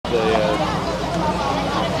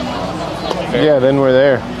Okay. Yeah, then we're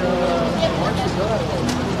there.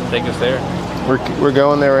 Take us there. We're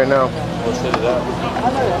going there right now. Let's hit it up.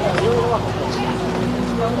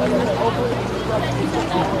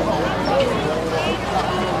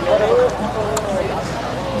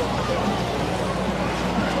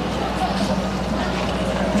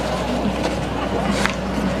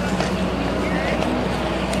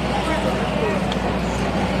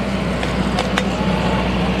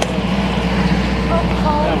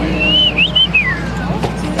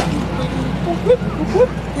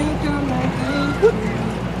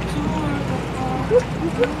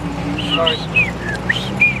 Sorry.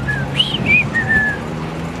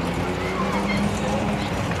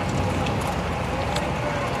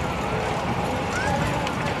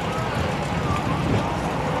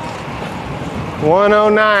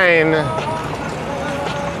 109.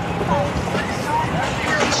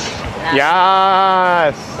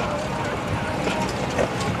 Yes.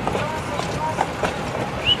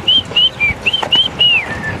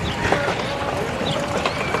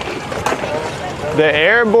 The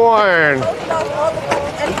airborne.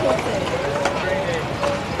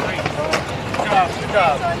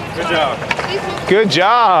 Good job. Good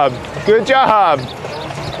job. Good job.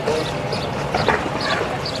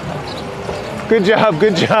 Good job.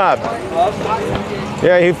 Good job.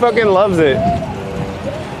 Yeah, he fucking loves it.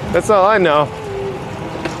 That's all I know.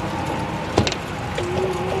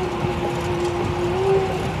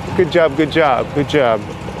 Good job. Good job. Good job.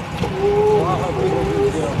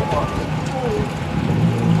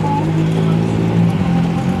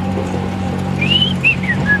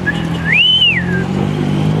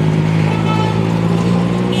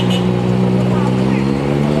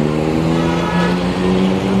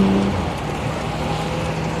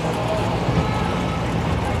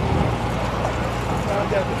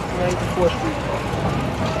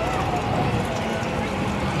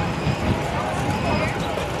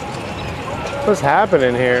 What's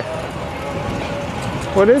happening here?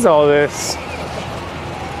 What is all this?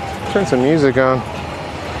 Turn some music on.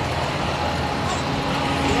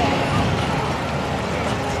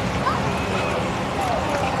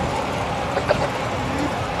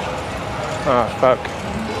 Oh, fuck.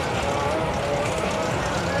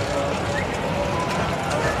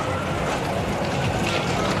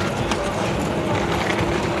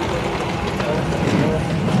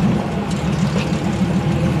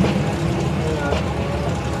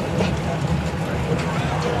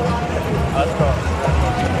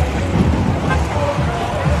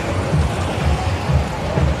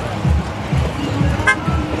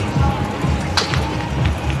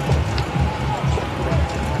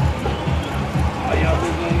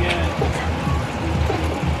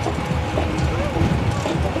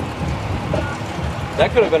 That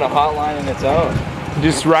could have been a hotline in its own.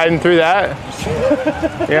 Just riding through that?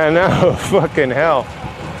 Yeah, I know. Fucking hell.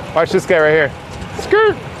 Watch this guy right here.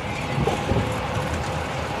 Skirt!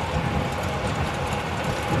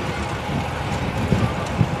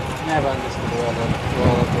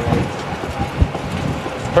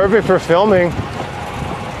 Perfect for filming.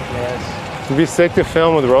 Yes. It'd be sick to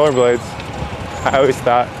film with rollerblades. I always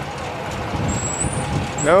thought.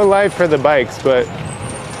 No life for the bikes, but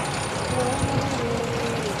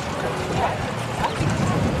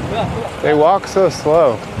they walk so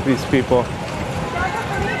slow, these people.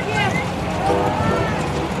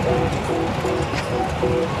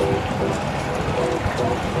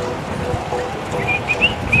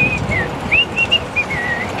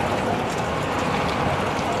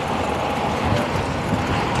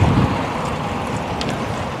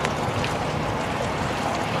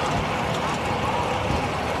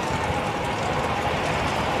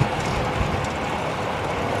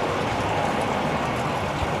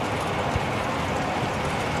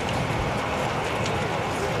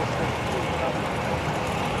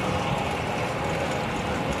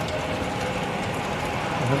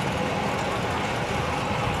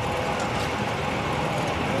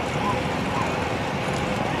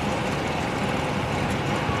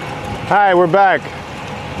 Hi, we're back.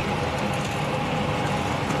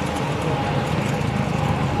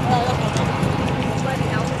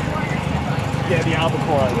 Yeah, the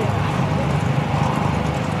albacore.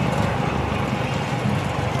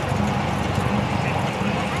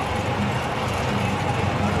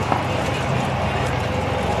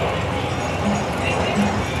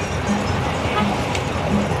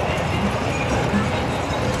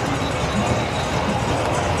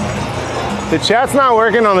 The chat's not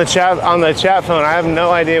working on the chat phone. I have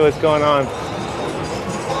no idea what's going on.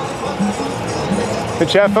 The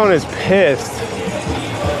chat phone is pissed.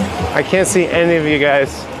 I can't see any of you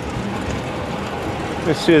guys.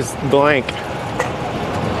 It's just blank.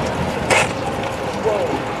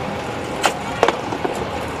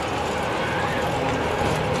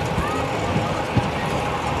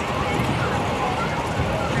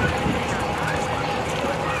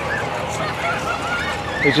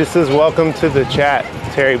 It just says welcome to the chat,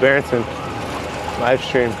 Terry Berenson, live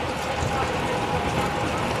stream.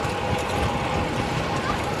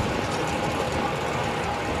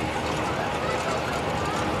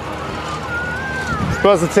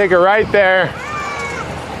 Supposed to take a right there.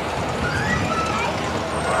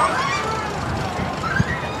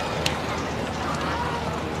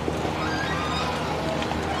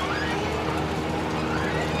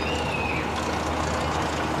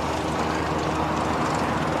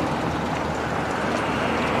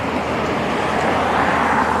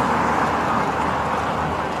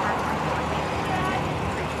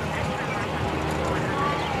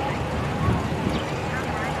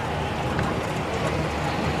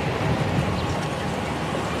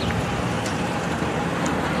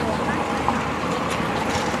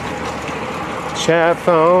 Chat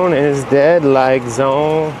phone is dead like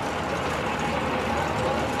zone.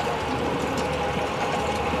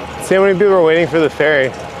 See how many people are waiting for the ferry.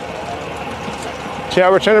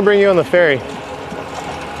 Chat, we're trying to bring you on the ferry.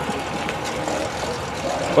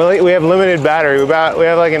 Well, we have limited battery. We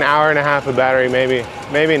have like an hour and a half of battery, maybe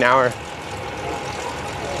an hour.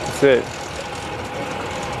 That's it.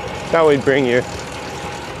 Thought we'd bring you.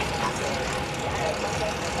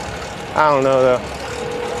 I don't know though.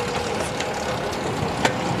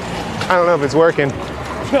 I don't know if it's working. Oh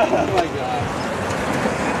my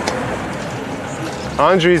God.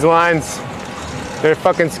 Andre's lines, they're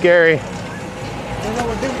fucking scary.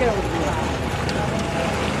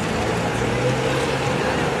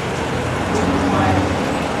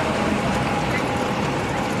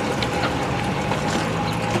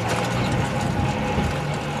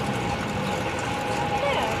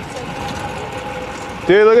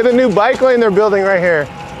 Dude, look at the new bike lane they're building right here.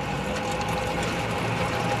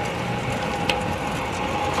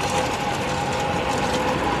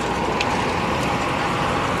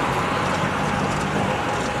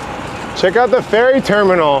 Check out the ferry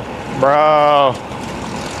terminal, bro.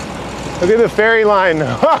 Look at the ferry line.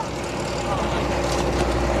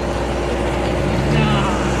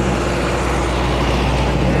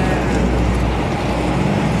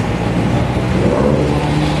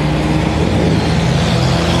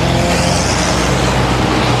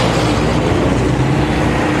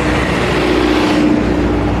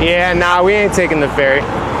 Yeah, nah, we ain't taking the ferry.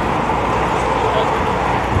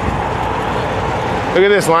 Look at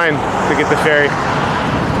this line to get the ferry.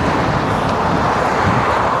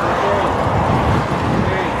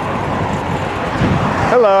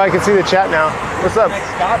 Hello, I can see the chat now. What's up? Next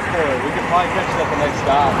stop for it. We could probably catch it at the next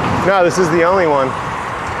stop. No, this is the only one.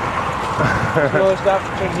 There's no stop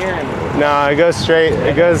between here and. No, it goes straight.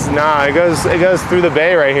 It goes through the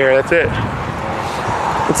bay right here. That's it.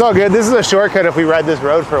 It's all good. This is a shortcut if we ride this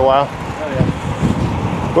road for a while. Oh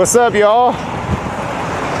yeah. What's up, y'all?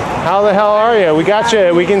 How the hell are you? We got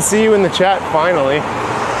you. We can see you in the chat finally.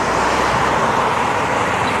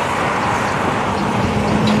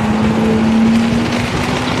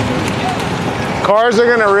 Cars are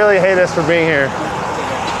gonna really hate us for being here,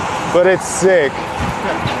 but it's sick.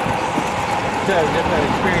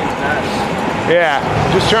 Yeah,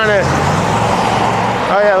 just trying to.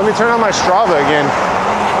 Oh yeah, let me turn on my Strava again.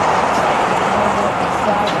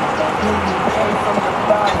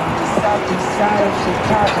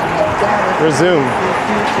 Resume.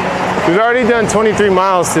 We've already done 23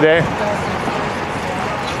 miles today.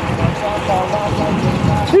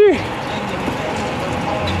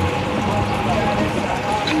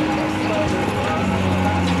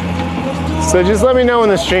 So just let me know when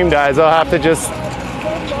the stream dies. I'll have to just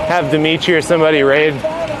have Dimitri or somebody raid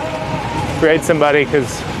somebody,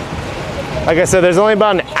 because like I said, there's only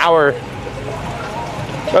about an hour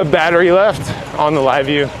of battery left on the live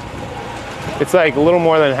view. It's like a little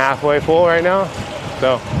more than halfway full right now.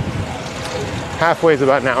 So halfway is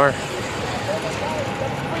about an hour.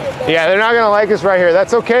 Yeah, they're not gonna like us right here.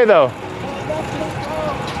 That's okay though.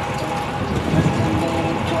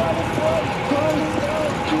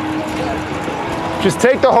 Just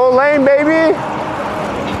take the whole lane, baby.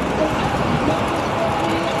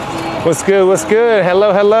 What's good, what's good?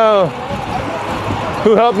 Hello, hello.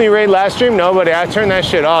 Who helped me raid last stream? Nobody, I turned that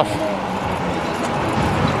shit off.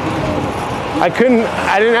 I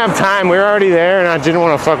didn't have time. We were already there and I didn't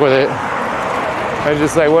want to fuck with it. I was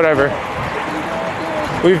just like, whatever.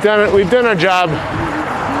 We've done our job.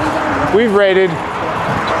 We've raided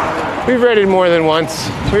more than once.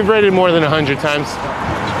 We've raided more than 100 times.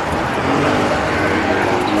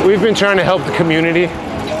 We've been trying to help the community.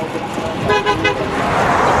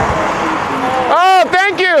 Oh,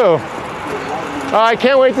 thank you. Oh, I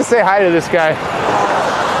can't wait to say hi to this guy.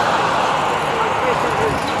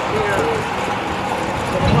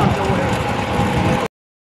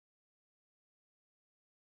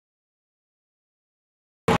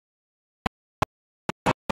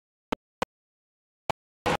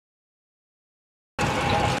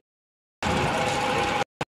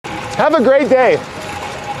 Have a great day.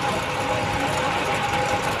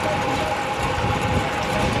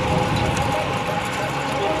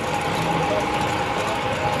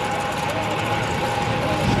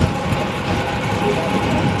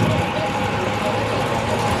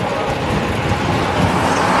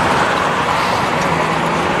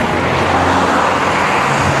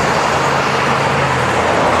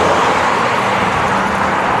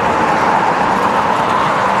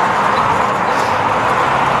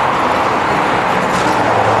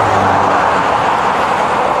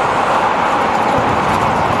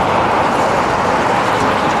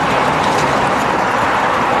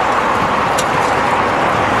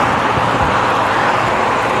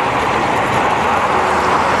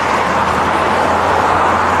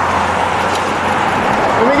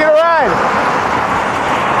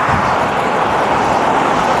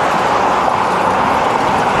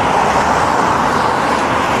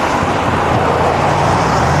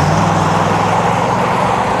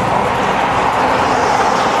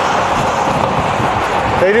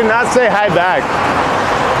 They did not say hi back.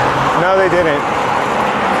 No, they didn't.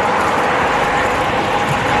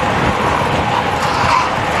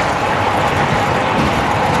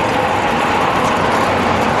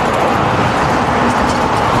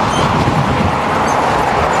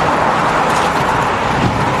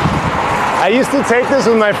 I used to take this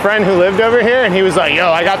with my friend who lived over here, and he was like, yo,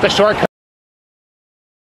 I got the shortcut.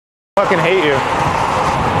 I fucking hate you.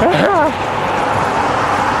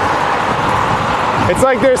 It's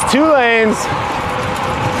like there's 2 lanes.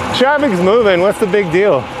 Traffic's moving. What's the big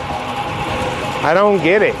deal? I don't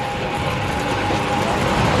get it.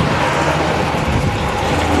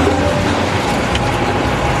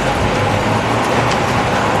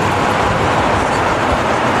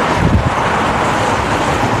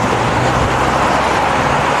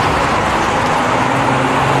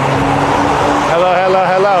 Hello, hello,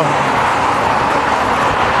 hello.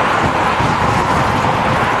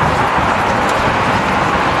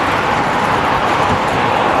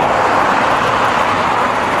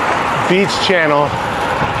 Beach channel,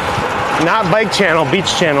 not bike channel,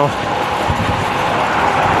 beach channel.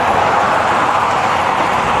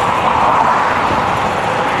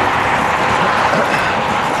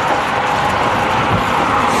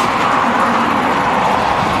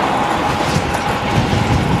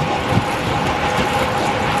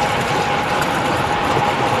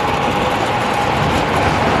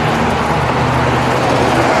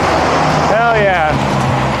 Hell yeah.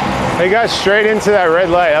 They got straight into that red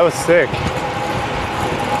light. That was sick.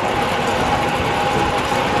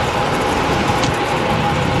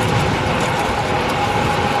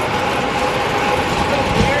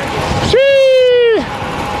 Shee!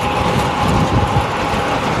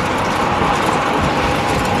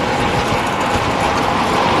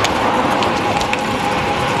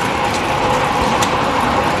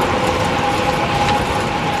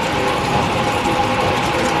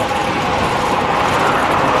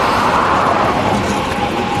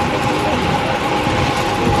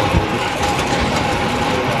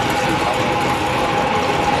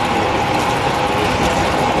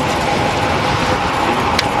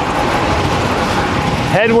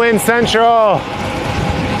 Headwind Central.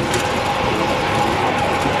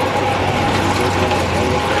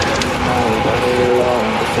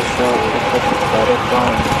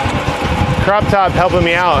 Crop top helping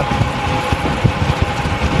me out.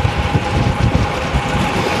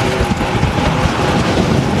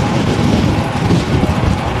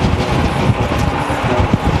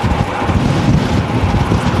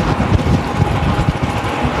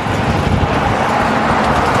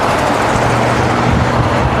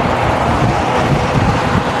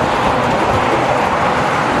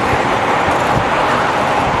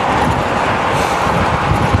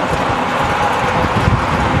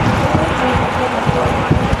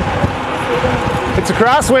 It's a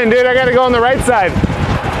crosswind, dude. I gotta go on the right side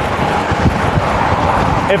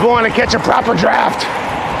if I want to catch a proper draft.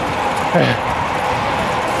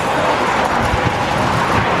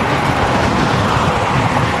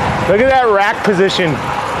 Look at that rack position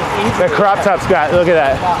that crop top's got. Look at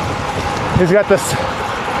that. He's got this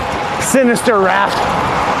sinister raft.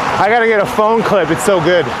 I gotta get a phone clip. It's so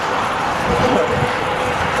good. Last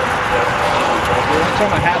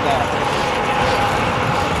time I had that.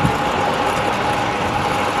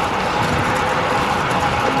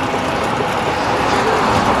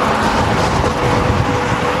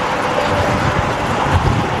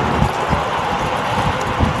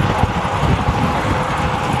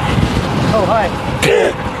 Oh, hi.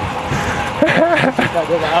 Got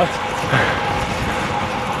good out.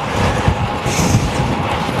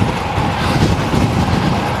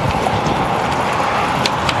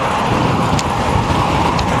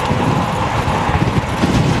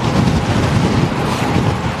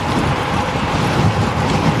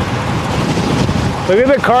 Look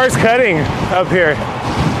at the cars cutting up here,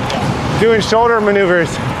 doing shoulder maneuvers.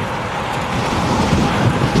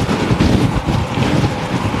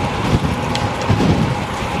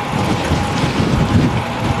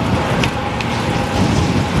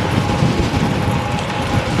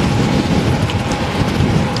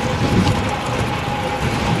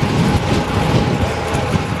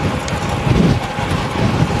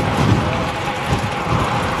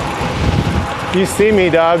 You see me,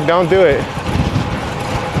 dog, don't do it.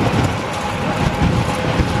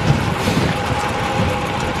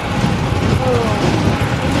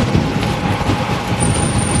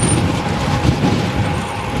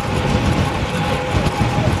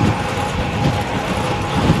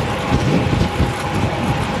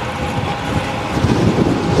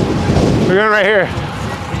 We're going right here.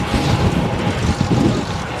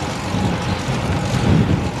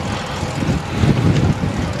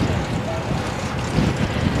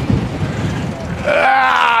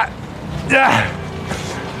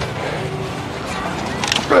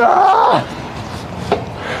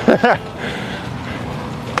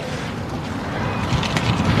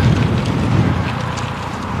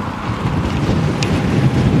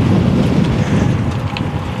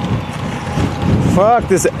 Fuck,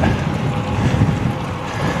 this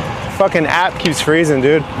fucking app keeps freezing,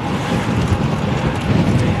 dude.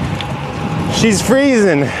 She's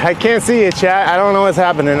freezing. I can't see it, chat. I don't know what's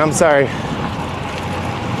happening. I'm sorry.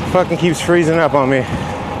 Fucking keeps freezing up on me.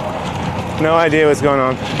 No idea what's going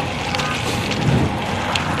on.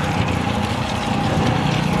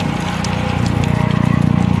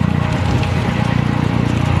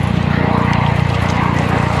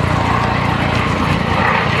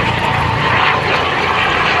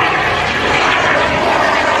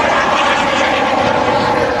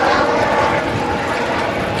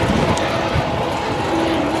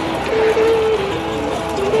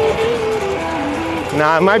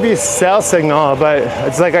 Nah, it might be cell signal, but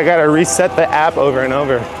it's like I gotta reset the app over and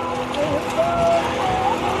over.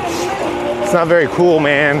 It's not very cool,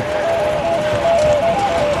 man.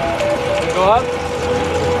 Go up?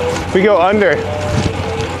 We go under.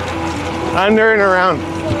 Under and around.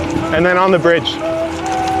 And then on the bridge.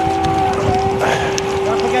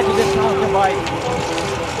 Don't forget to dismount your bike.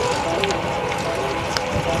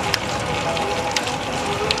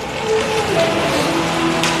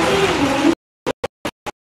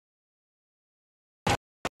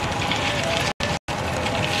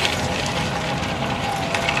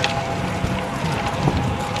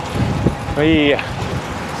 Yeah.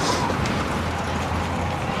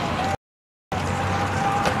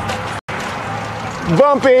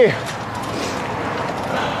 Bumpy.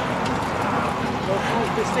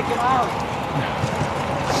 Don't stick it out.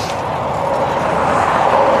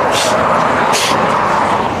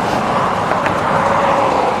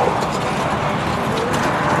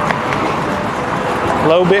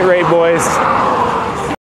 Low bit rate, boys.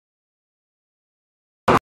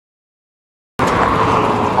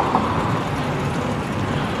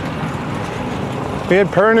 We had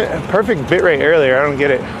perfect bit rate earlier. I don't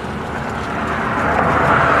get it.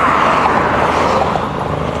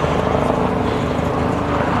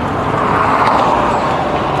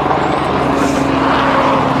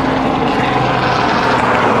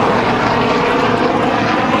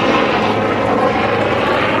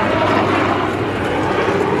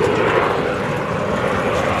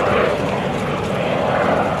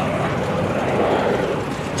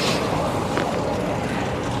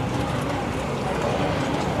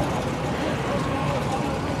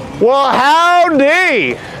 Well,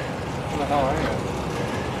 howdy!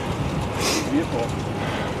 Beautiful.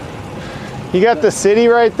 You got the city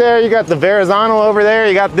right there, you got the Verrazano over there,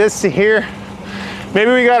 you got this here.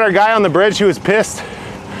 Maybe we got our guy on the bridge who was pissed.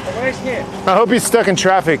 Where's he? I hope he's stuck in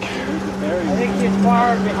traffic. I think he's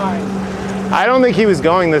far behind. I don't think he was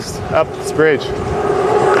going up this bridge.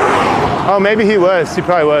 Oh, maybe he was. He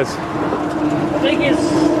probably was. I think he's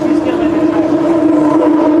still in the traffic.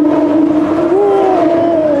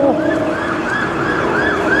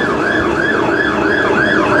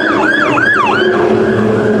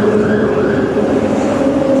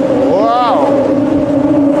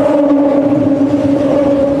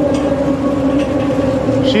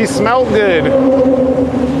 She smelled good.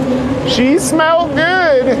 She smelled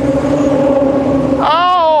good.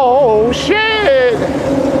 Oh, shit.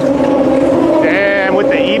 Damn, with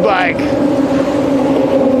the e-bike.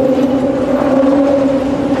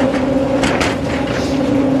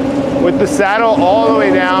 With the saddle all the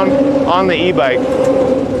way down on the e-bike.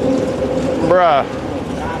 Bruh.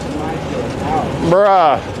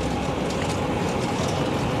 Bruh.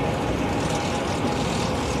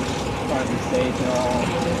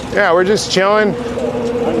 Yeah, we're just chilling.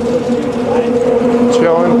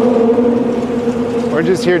 Chilling. We're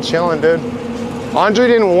just here chilling, dude. Andre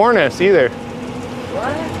didn't warn us either.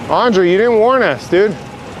 What? Andre, you didn't warn us, dude.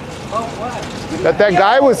 Oh, what? That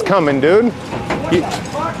guy was coming, dude. What the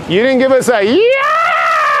fuck? You didn't give us a yow!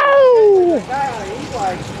 The guy, he's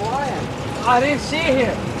like flying. I didn't see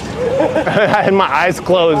him. I had my eyes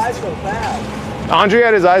closed. Why so fast? Andre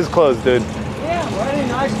had his eyes closed, dude. Yeah, I'm running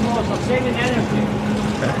nice clothes. I'm saving energy.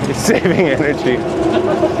 He's saving energy.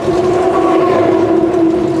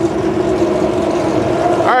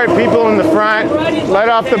 All right, people in the front, let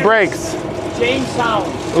off the brakes. Change sound.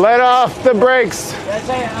 Let off the brakes. That's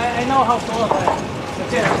I know how to look at it.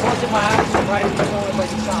 That's it. I'm closing my eyes and riding the phone by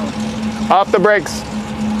the sound. Off the brakes.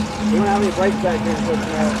 We don't have any brakes back here,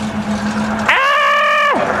 unfortunately. Ah!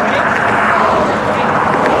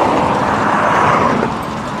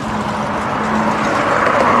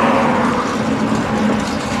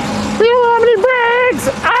 We don't have any brakes.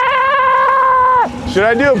 Ah! Should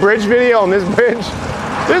I do a bridge video on this bridge?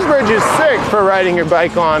 This bridge is sick for riding your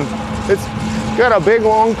bike on. It's got a big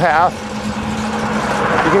long path.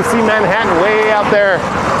 You can see Manhattan way out there.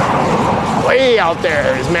 Way out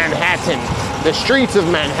there is Manhattan. The streets of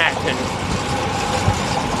Manhattan.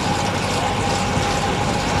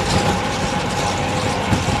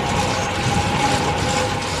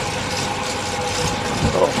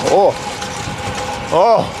 Oh, oh,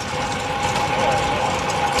 oh.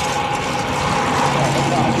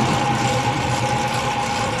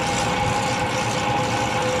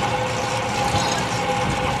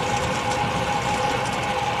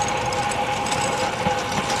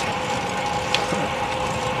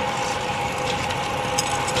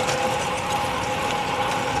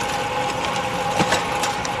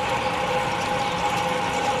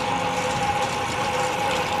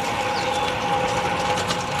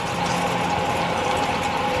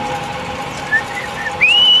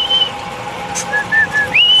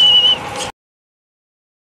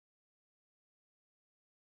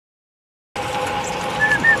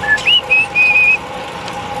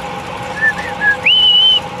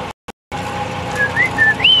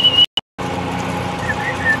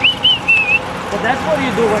 That's what you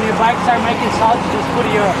do when your bikes are making sounds. You just put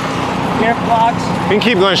your ear plugs. You can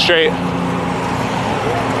keep going straight.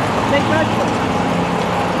 Take that.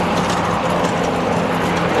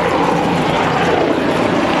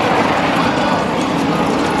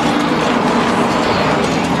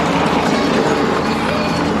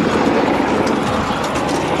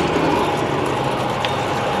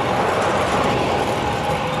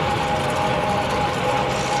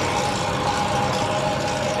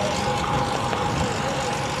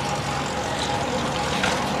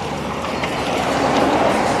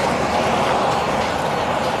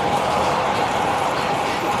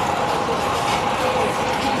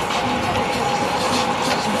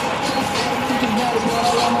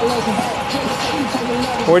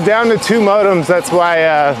 We're down to 2 modems, that's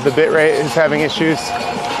why the bit rate is having issues.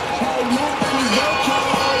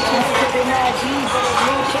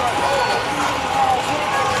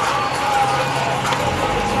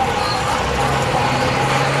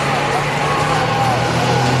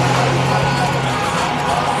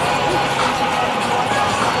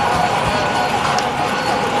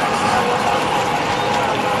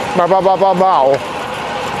 Bow, bow, bow, bow, bow.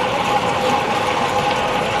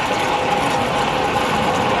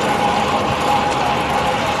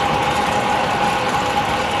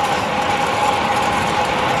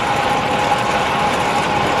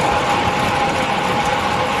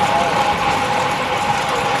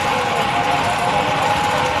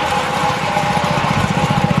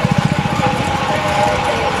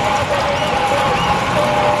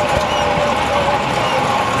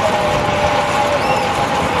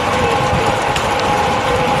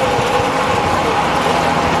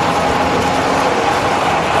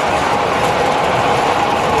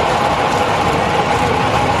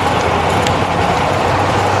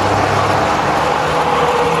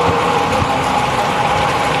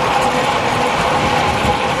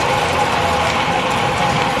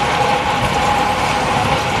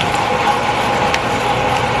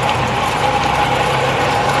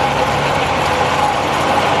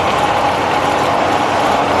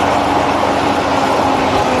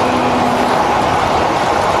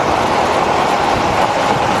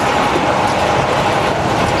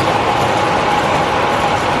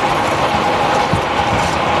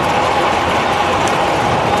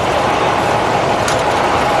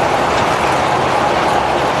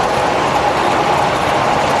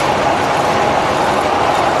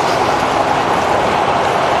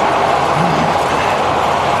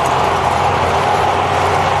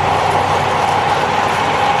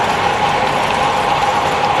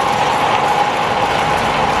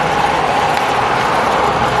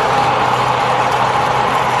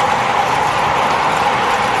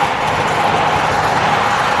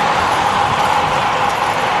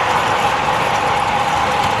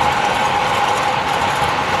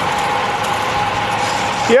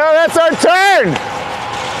 Yo, that's our turn.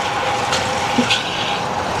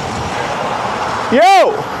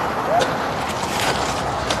 Yo.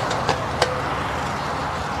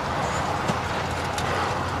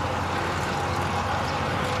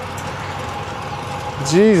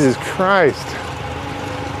 Jesus Christ.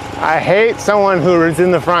 I hate someone who is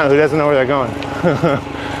in the front who doesn't know where they're going.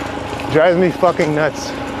 Drives me fucking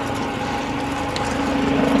nuts.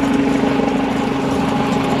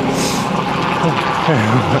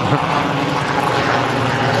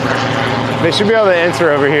 They should be able to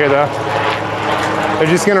enter over here though. They're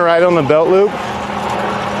just gonna ride on the belt loop.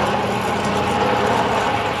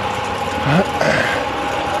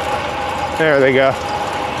 There they go.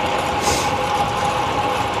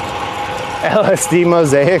 LSD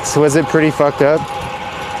mosaics, was it pretty fucked up?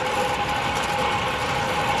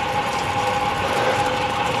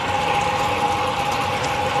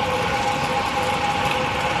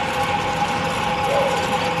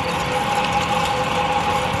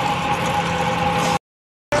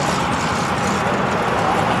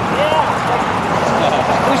 Yeah.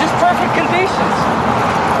 It was just perfect conditions.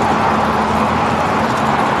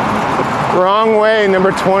 Wrong way,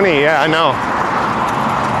 number 20, yeah, I know.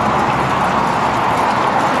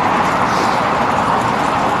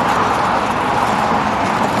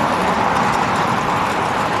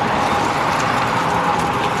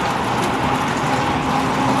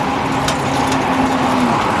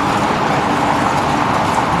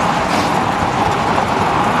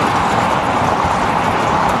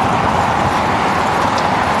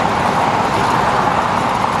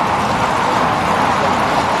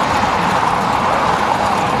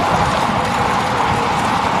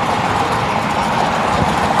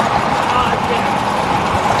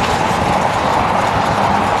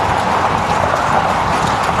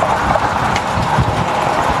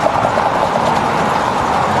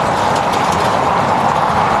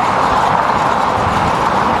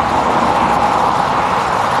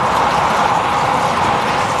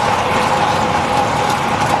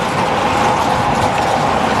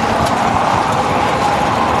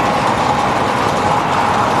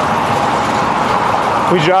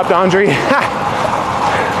 We dropped Andre.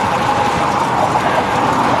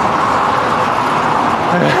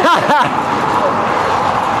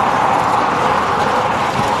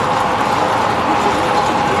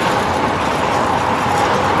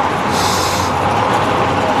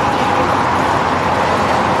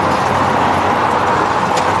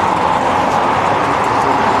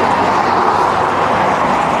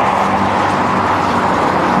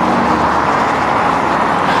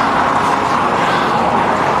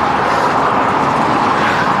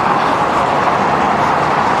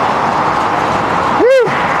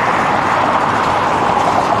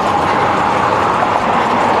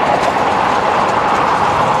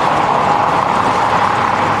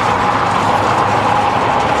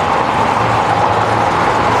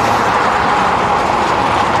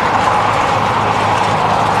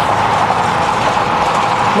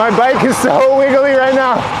 My bike is so wiggly right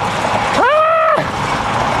now. Ah!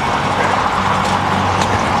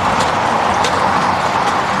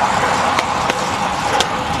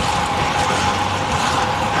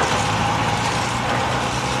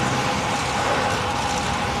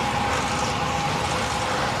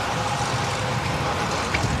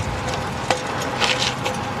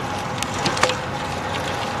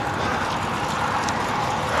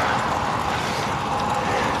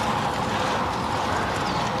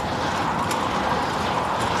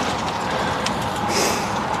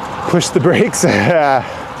 Push the brakes. So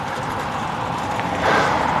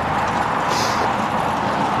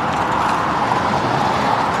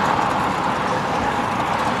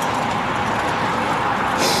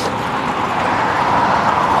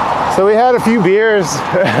we had a few beers.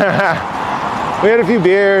 We had a few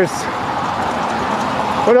beers.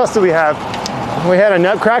 What else do we have? We had a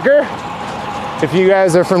nutcracker. If you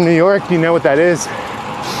guys are from New York, you know what that is.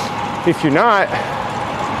 If you're not,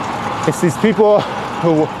 it's these people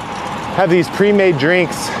who have these pre-made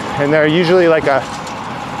drinks, and they're usually like a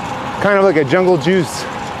kind of like a jungle juice,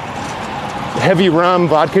 heavy rum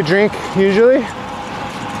vodka drink usually,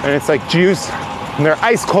 and it's like juice, and they're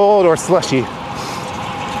ice cold or slushy.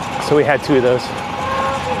 So we had 2 of those.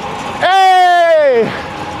 Hey!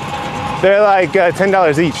 They're like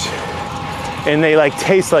 $10 each, and they like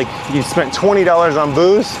taste like you spent $20 on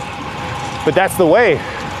booze, but that's the way.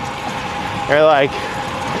 They're like,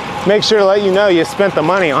 make sure to let you know you spent the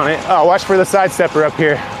money on it. Oh, watch for the side stepper up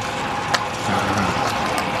here.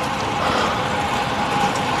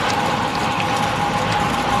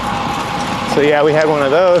 So yeah, we had one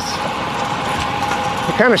of those.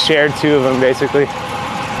 We kind of shared 2 of them basically.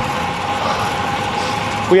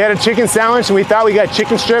 We had a chicken sandwich and we thought we got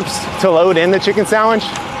chicken strips to load in the chicken sandwich,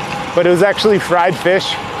 but it was actually fried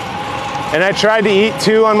fish. And I tried to eat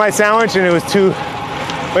 2 on my sandwich and it was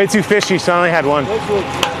way too fishy, so I only had 1.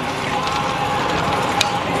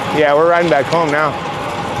 Yeah, we're riding back home now.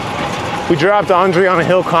 We dropped Andre on a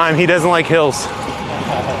hill climb. He doesn't like hills.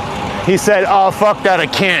 He said, oh, fuck that, I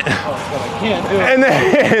can't. I can't do it.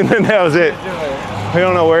 And then that was it. We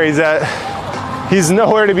don't know where he's at. He's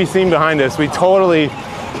nowhere to be seen behind us. We totally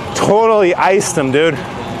iced him, dude.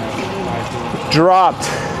 Dropped.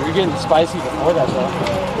 We were getting spicy before that,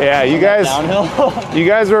 though. Yeah, you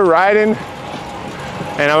guys were riding,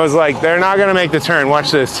 and I was like, they're not gonna make the turn.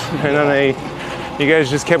 Watch this. And then you guys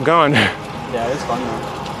just kept going. Yeah, it's fun though.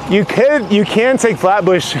 You can take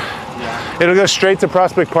Flatbush. Yeah. It'll go straight to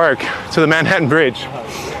Prospect Park, to the Manhattan Bridge.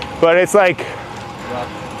 But it's like,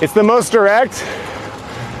 it's the most direct,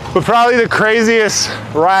 but probably the craziest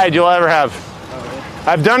ride you'll ever have.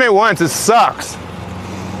 I've done it once, it sucks.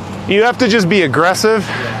 You have to just be aggressive,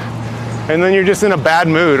 and then you're just in a bad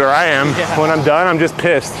mood, or I am. When I'm done, I'm just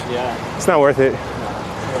pissed. Yeah. It's not worth it.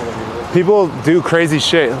 People do crazy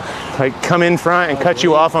shit, like come in front and cut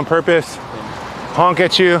you off on purpose, honk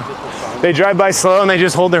at you. They drive by slow and they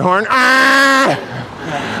just hold their horn. Ah!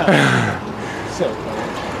 So funny.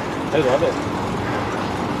 I love it.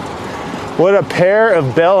 What a pair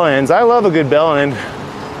of bell ends. I love a good bell end.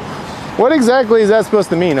 What exactly is that supposed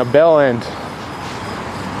to mean, a bell end?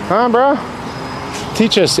 Huh, bro?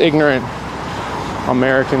 Teach us, ignorant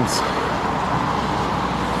Americans.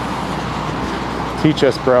 Teach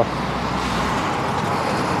us, bro.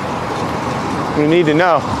 We need to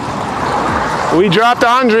know. We dropped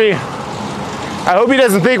Andre. I hope he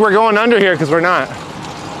doesn't think we're going under here, because we're not.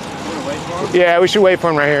 Yeah, we should wait for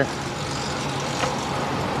him right here.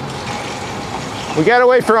 We gotta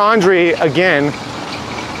wait for Andre again.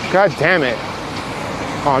 God damn it,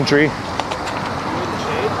 Andre.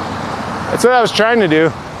 That's what I was trying to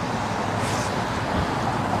do.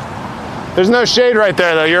 There's no shade right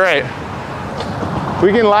there though, you're right.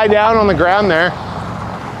 We can lie down on the ground there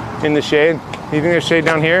in the shade. You think there's shade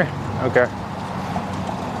down here? Okay.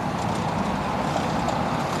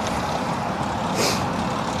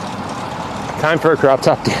 Time for a crop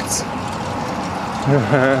top dance.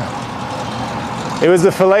 It was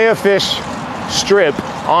the filet of fish strip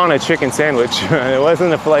on a chicken sandwich. It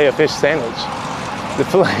wasn't a filet of fish sandwich. The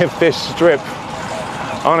filet of fish strip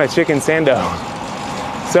on a chicken sando.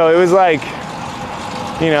 So it was like,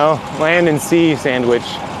 you know, land and sea sandwich.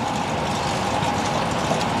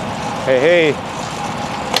 Hey, hey.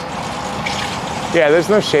 Yeah, there's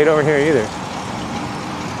no shade over here either.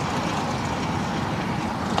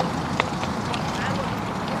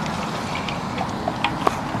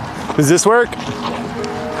 Does this work?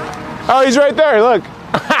 Oh, he's right there, look.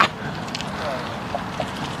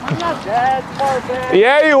 I'm not that far back.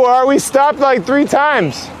 Yeah, you are. We stopped like 3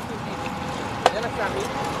 times.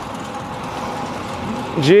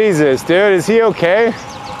 Jesus, dude, is he okay?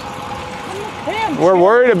 We're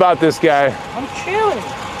worried about this guy. I'm chilling.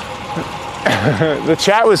 The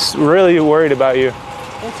chat was really worried about you.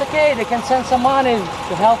 It's okay. They can send some money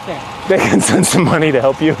to help them. They can send some money to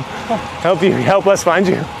help you. Help us find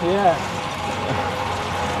you. Yeah.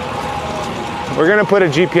 We're gonna put a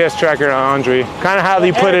GPS tracker on Andre. Kind of how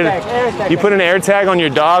you put it. You put an air tag on your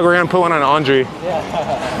dog. We're gonna put one on Andre. Yeah.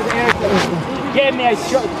 Give me a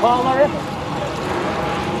short collar.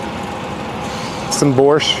 Some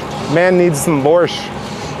borscht. Man needs some borscht.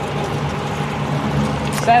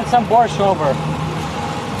 Send some borscht over.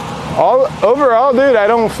 Overall, dude, I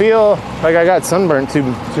don't feel like I got sunburned too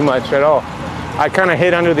much at all. I kind of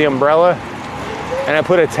hid under the umbrella, and I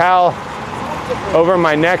put a towel over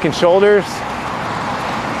my neck and shoulders.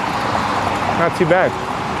 Not too bad.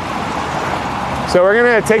 So we're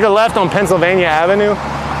gonna take a left on Pennsylvania Avenue.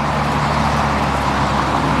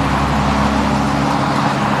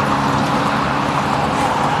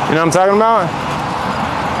 You know what I'm talking about?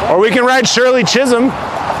 Or we can ride Shirley Chisholm.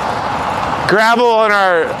 Gravel on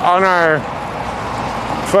our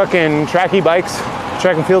fucking track bikes,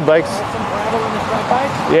 track and field bikes. Some gravel on the track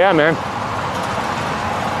bikes? Yeah, man.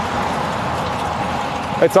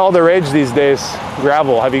 It's all the rage these days.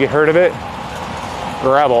 Gravel. Have you heard of it?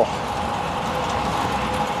 Gravel.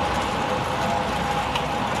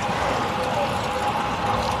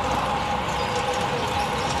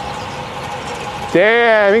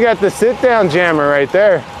 Damn, you got the sit-down jammer right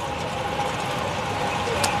there.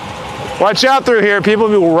 Watch out through here, people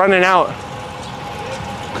be running out.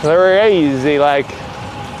 Crazy, like.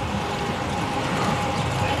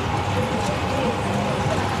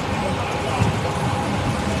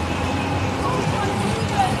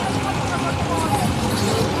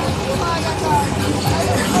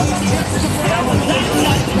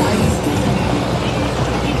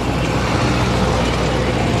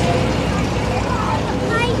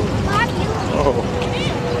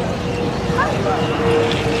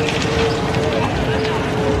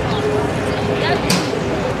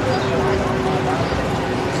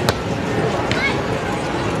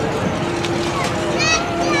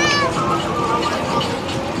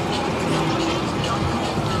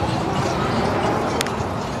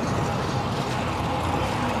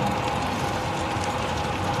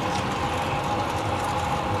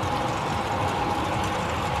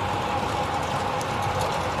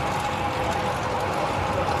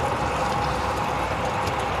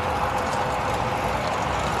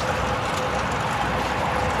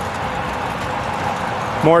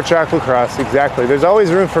 More track lacrosse, exactly. There's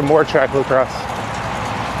always room for more track lacrosse.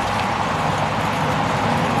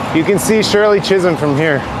 You can see Shirley Chisholm from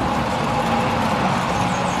here.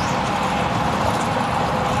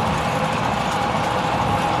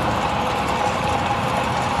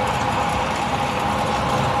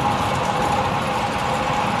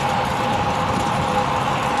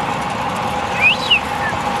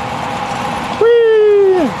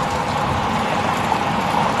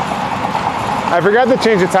 I forgot to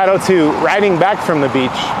change the title to Riding Back from the Beach.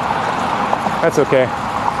 That's okay.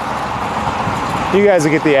 You guys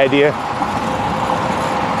will get the idea.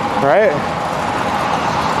 Right?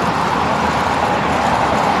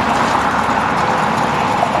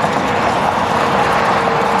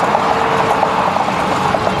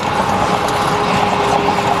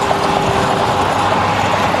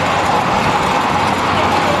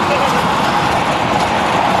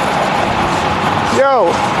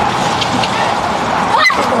 Yo!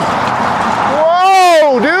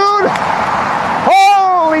 Whoa, dude!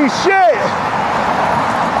 Holy shit!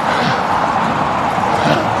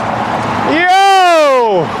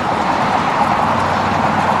 Yo!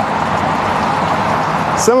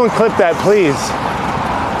 Someone clip that, please.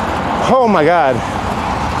 Oh my God.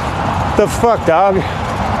 The fuck, dog?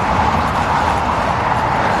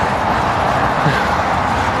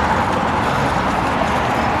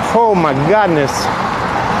 Oh my godness.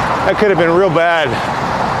 That could have been real bad.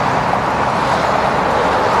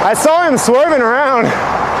 I saw him swerving around.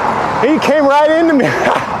 He came right into me.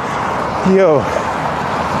 Yo.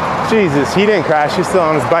 Jesus, he didn't crash. He's still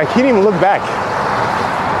on his bike. He didn't even look back.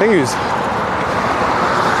 I think he was...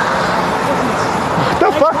 What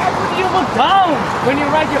the fuck? Why would you look down when you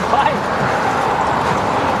ride your bike?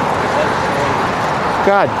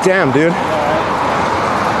 God damn, dude.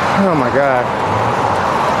 Oh my God.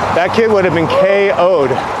 That kid would have been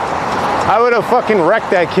KO'd. I would have fucking wrecked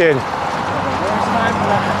that kid.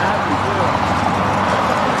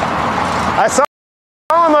 I saw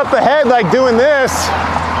him up ahead like doing this.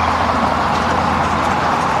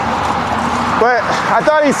 But I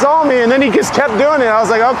thought he saw me and then he just kept doing it. I was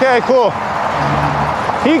like, okay, cool.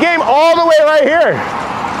 He came all the way right here.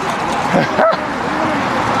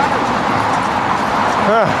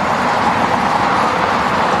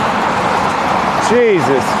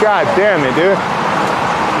 Jesus, God damn it, dude.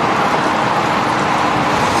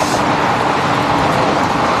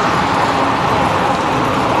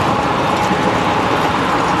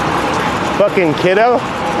 Fucking kiddo.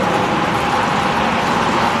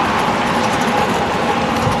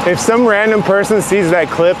 If some random person sees that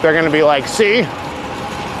clip, they're gonna be like, see,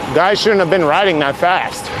 guy shouldn't have been riding that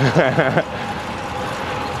fast.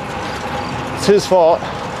 It's his fault.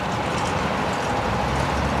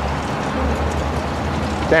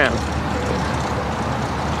 Damn.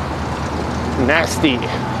 Nasty.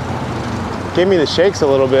 Gave me the shakes a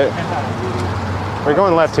little bit. We're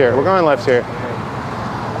going left here. We're going left here.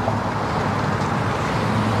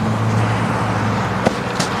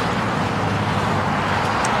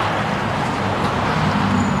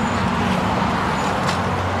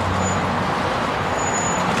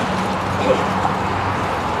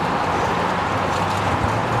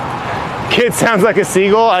 Kid sounds like a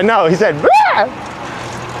seagull. I know. He said, "Bah!"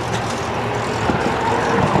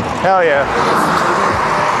 Hell yeah.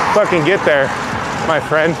 Fucking get there, my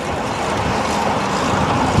friend.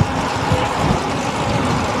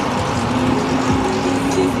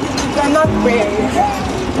 I'm not paying.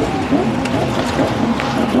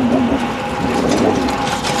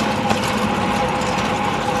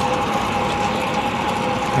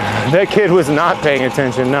 That kid was not paying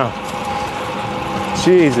attention, no.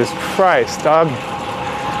 Jesus Christ, dog.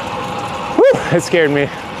 Woo, it scared me.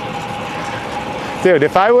 Dude,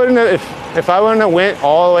 if I wouldn't have went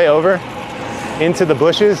all the way over into the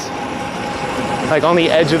bushes, like on the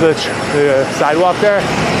edge of the sidewalk there,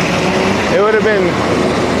 it would have been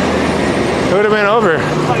over.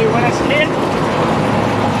 Oh, you want a skid?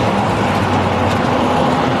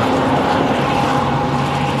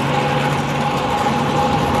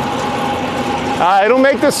 It'll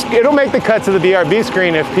make the cut to the BRB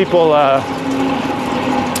screen if people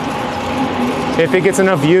if it gets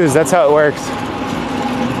enough views. That's how it works.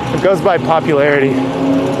 It goes by popularity.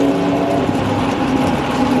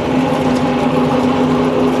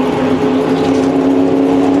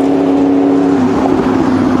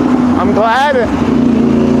 I'm glad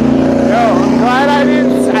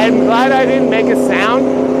I didn't make a sound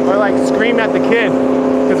or like scream at the kid,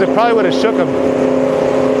 because it probably would have shook him.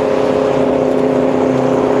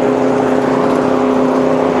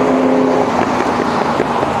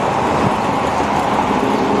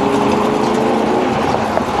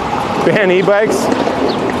 Man, e-bikes.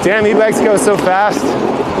 Damn, e-bikes go so fast.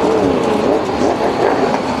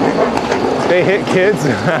 They hit kids.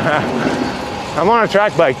 I'm on a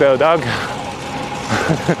track bike though, dog.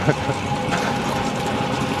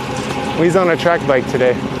 We's on a track bike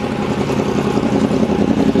today.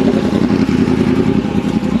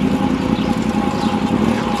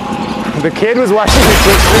 The kid was watching the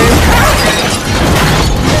Twitch stream.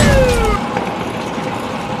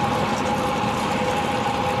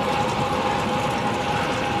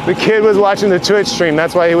 The kid was watching the Twitch stream.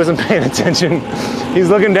 That's why he wasn't paying attention. He's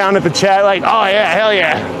looking down at the chat like, oh yeah, hell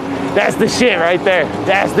yeah. That's the shit right there.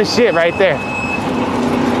 That's the shit right there.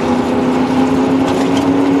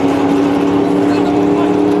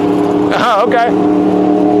 Oh, okay.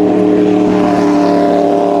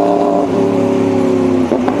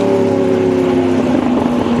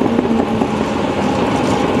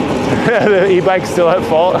 The e-bike's still at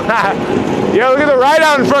fault. Yo, look at the ride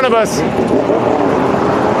out in front of us.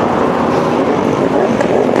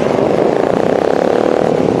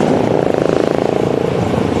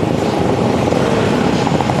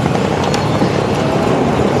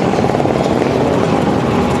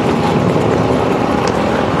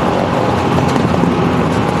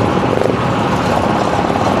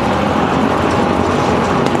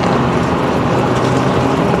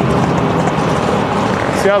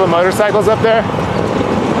 See all the motorcycles up there?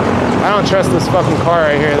 I don't trust this fucking car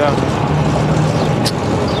right here though.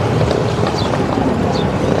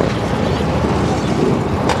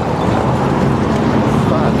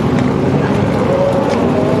 Fuck.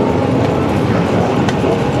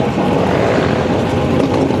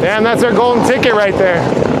 Damn, that's our golden ticket right there.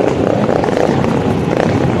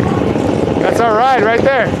 That's our ride right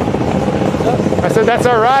there. I said that's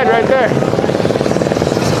our ride right there.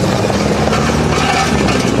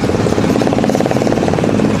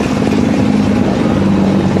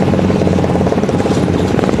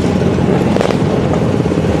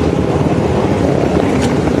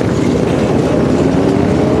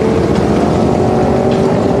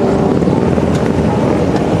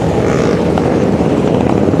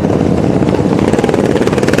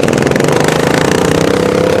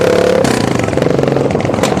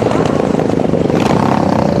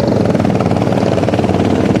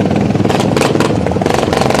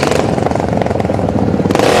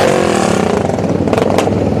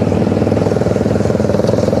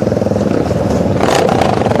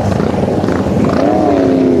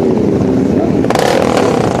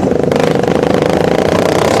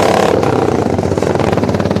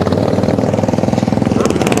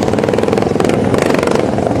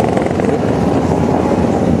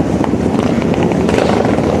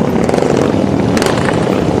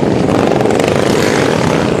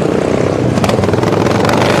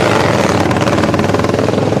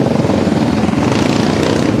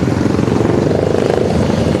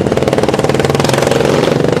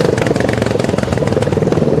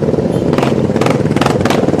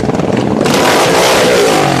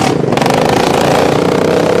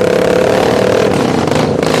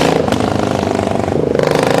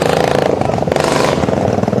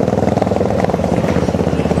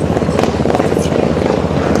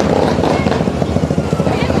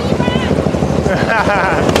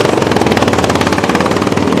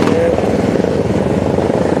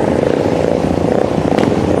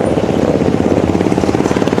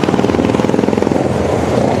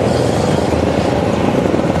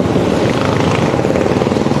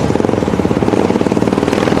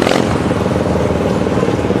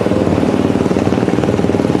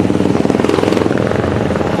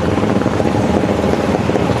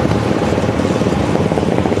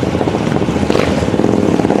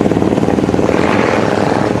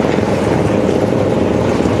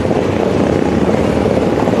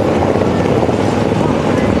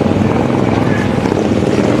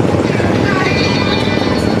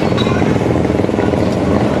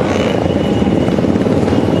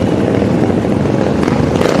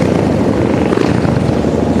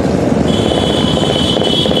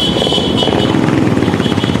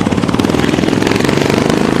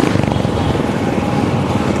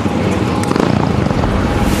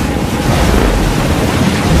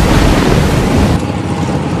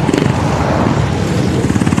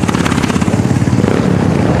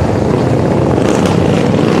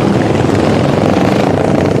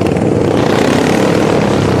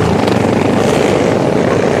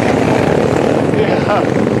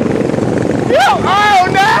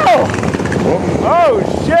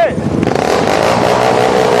 shit.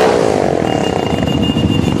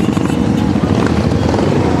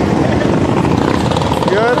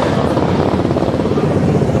 Good.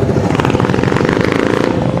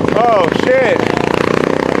 Oh shit.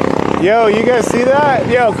 Yo, you guys see that?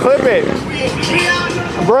 Yo, clip it.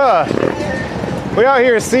 Bruh. We out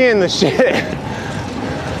here seeing the shit.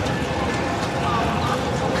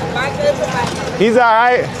 He's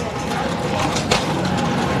alright.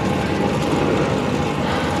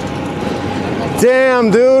 Damn,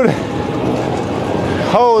 dude.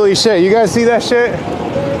 Holy shit. You guys see that shit?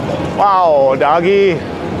 Wow, doggy.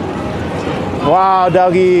 Wow,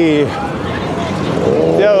 doggy.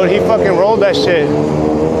 Dude, he fucking rolled that shit.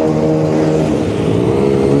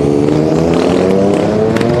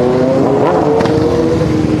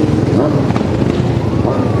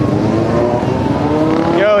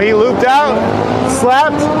 Yo, he looped out,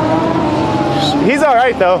 slapped. He's all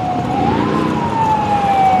right though.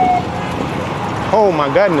 Oh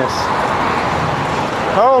my goodness.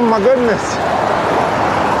 Oh my goodness.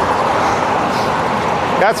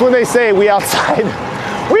 That's when they say we outside.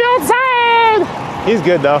 We outside. He's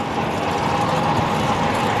good though.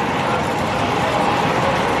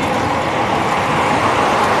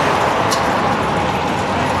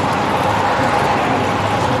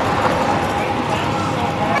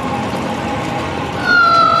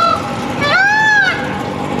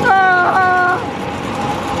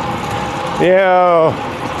 Yo,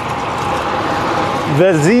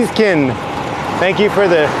 the Zskin, thank you for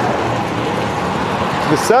the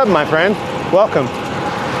sub, my friend. Welcome.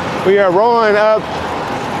 We are rolling up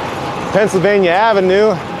Pennsylvania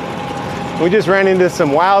Avenue. We just ran into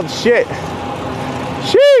some wild shit.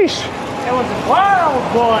 Sheesh. It was wild,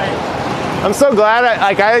 boy. I'm so glad.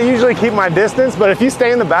 I usually keep my distance, but if you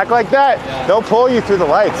stay in the back like that, they'll pull you through the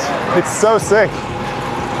lights. It's so sick.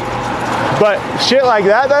 But shit like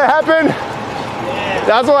that happened.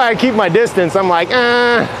 That's why I keep my distance. I'm like,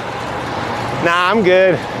 nah, I'm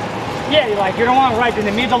good. Yeah, you don't want right in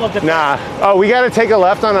the middle of the... Nah. Oh, we got to take a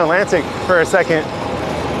left on Atlantic for a second.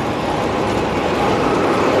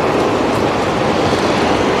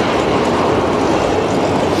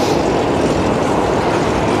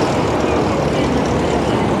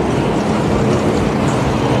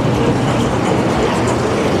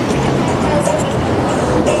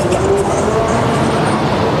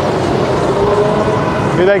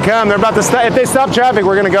 Here they come. They're about to stop. If they stop traffic,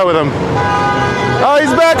 we're going to go with them. Oh,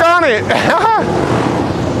 he's back on it.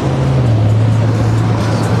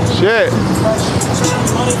 Shit.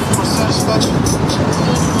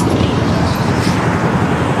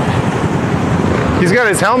 He's got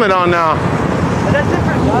his helmet on now. But that's a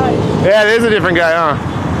different guy. Yeah, it is a different guy, huh?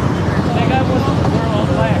 That guy was all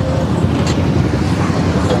black.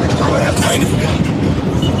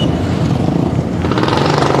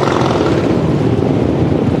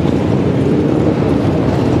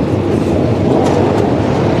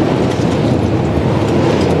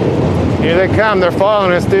 Here they come. They're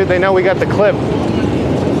following us, dude. They know we got the clip.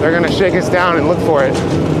 They're gonna shake us down and look for it.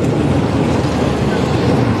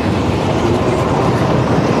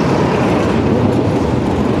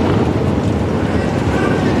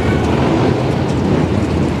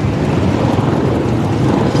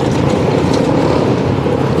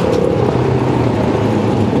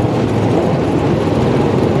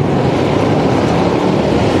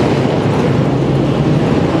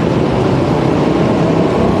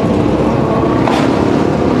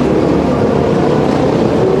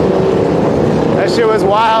 Shit was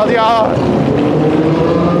wild, y'all.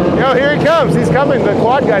 Yo, here he comes. He's coming. The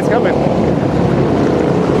quad guy's coming.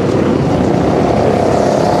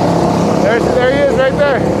 There he is, right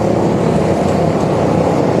there.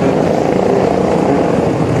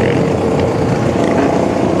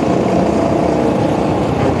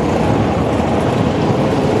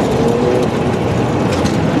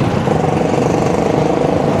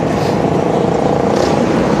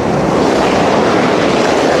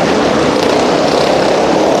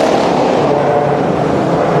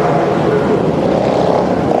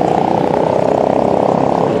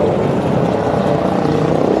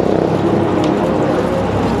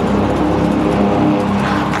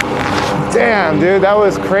 Damn, dude, that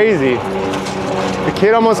was crazy. The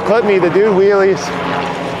kid almost clipped me. The dude wheelies,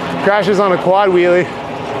 crashes on a quad wheelie.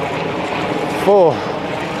 Full.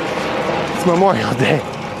 It's Memorial Day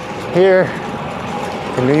here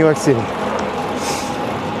in New York City.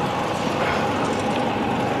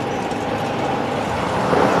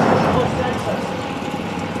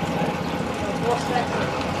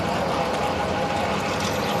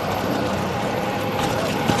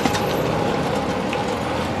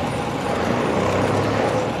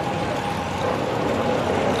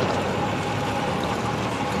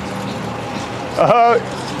 Oh,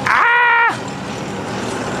 ah!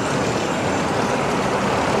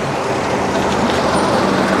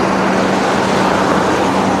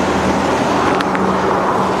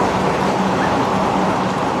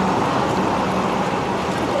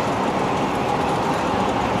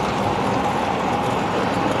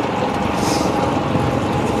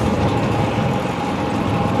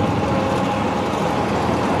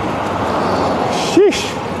 Sheesh.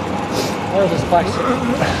 That was a spicy.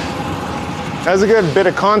 That was a good bit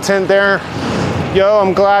of content there. Yo,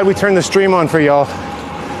 I'm glad we turned the stream on for y'all.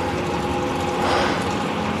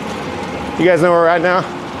 You guys know where we're at now?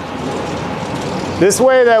 This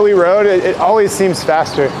way that we rode, it always seems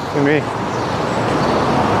faster to me.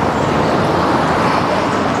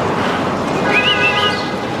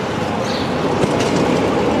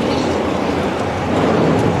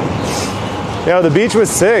 Yo, the beach was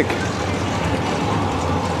sick.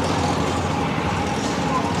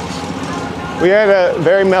 We had a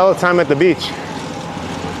very mellow time at the beach.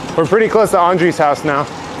 We're pretty close to Andre's house now.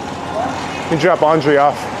 We drop Andre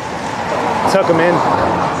off, tuck him in.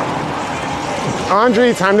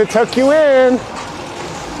 Andre, time to tuck you in.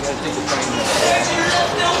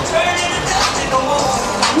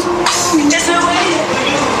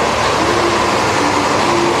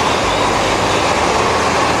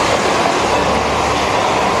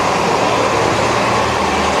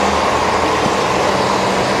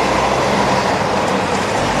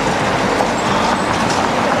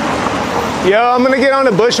 Yo, I'm gonna get on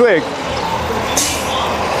to Bushwick.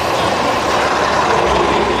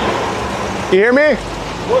 You hear me?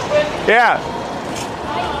 Bushwick? Yeah.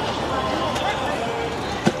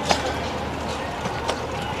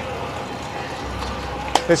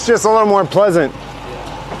 It's just a little more pleasant.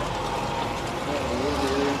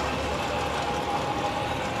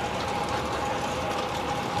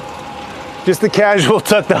 Just the casual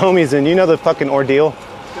tuck the homies in. You know the fucking ordeal.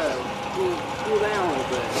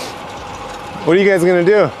 What are you guys gonna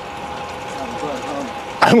do?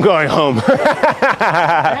 I'm going home.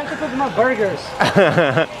 I have to cook my burgers.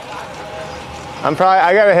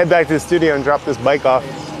 I gotta head back to the studio and drop this bike off.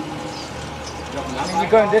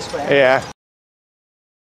 You're going this way. Yeah.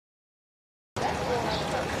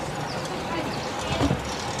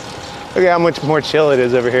 Look at how much more chill it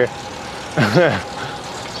is over here.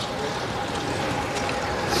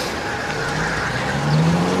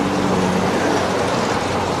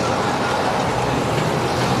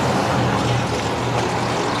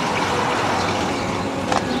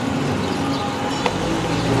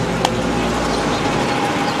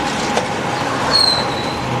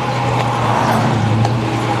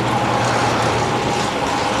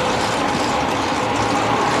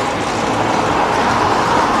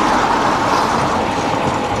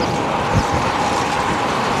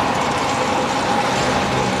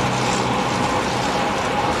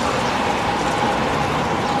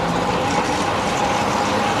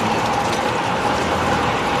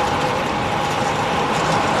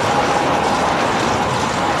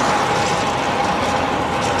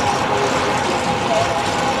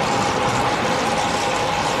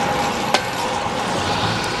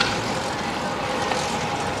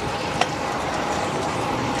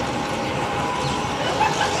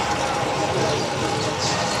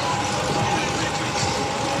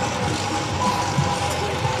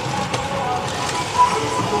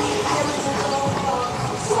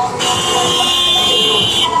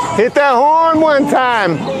 Hit that horn one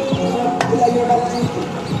time.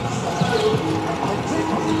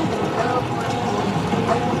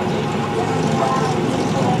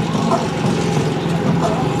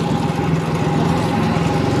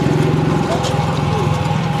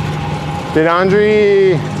 Did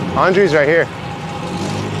Andre's right here.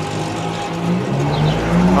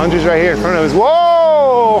 Andre's right here in front of us.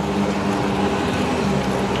 Whoa!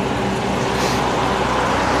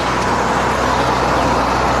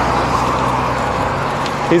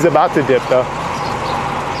 He's about to dip though.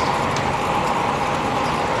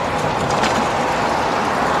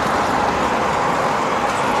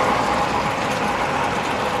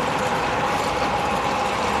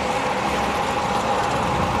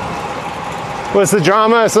 What's the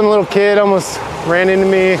drama? Some little kid almost ran into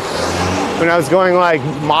me when I was going like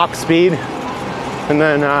Mach speed. And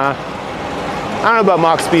then, I don't know about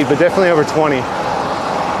Mach speed, but definitely over 20.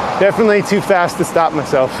 Definitely too fast to stop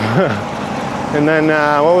myself. And then,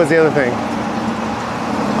 what was the other thing?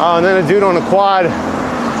 Oh, and then a dude on a quad.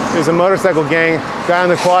 There's a motorcycle gang. Guy on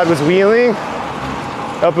the quad was wheeling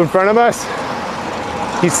up in front of us.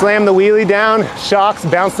 He slammed the wheelie down, shocks,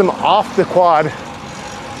 bounced him off the quad.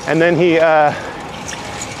 And then he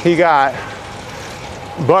got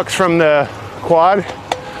bucks from the quad.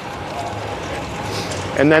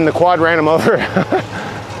 and then the quad ran him over.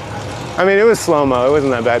 I mean, it was slow-mo, it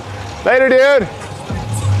wasn't that bad. Later, dude.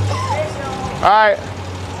 All right.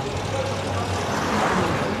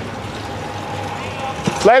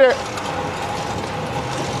 Later.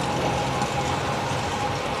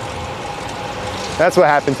 That's what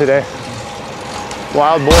happened today.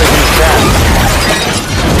 Wild boys in the chat.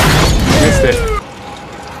 Missed it.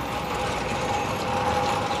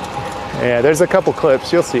 Yeah, there's a couple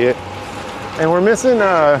clips, you'll see it. And we're missing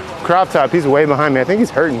Crop Top, he's way behind me. I think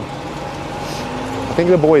he's hurting. I think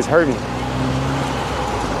the boy's hurting.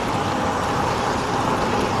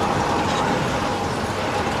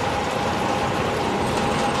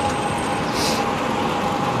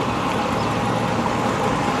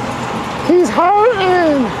 He's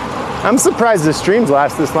hurting. I'm surprised the streams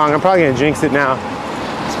last this long. I'm probably gonna jinx it now.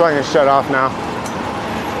 It's probably gonna shut off now.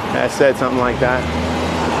 I said something like that.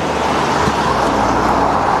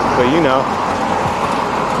 But you know.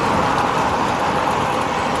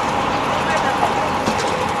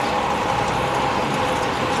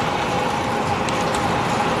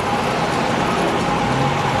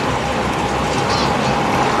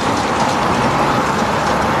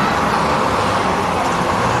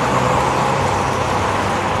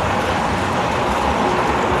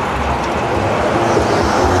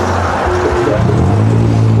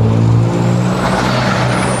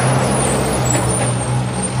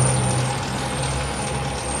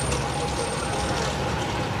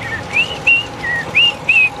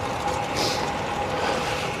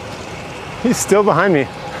 He's still behind me.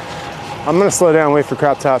 I'm gonna slow down, wait for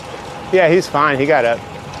Crop Top. Yeah, he's fine, he got up.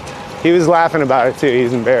 He was laughing about it too,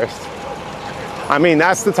 he's embarrassed. I mean,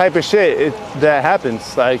 that's the type of shit that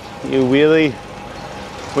happens. Like, you wheelie,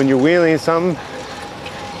 when you're wheeling something,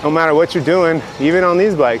 no matter what you're doing, even on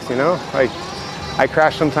these bikes, you know? Like, I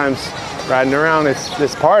crash sometimes riding around,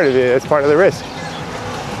 it's part of it, it's part of the risk.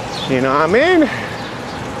 You know what I mean?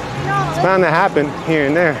 It's bound to happen here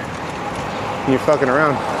and there when you're fucking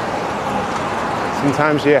around.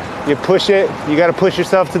 Sometimes you push it, you gotta push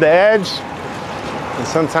yourself to the edge, and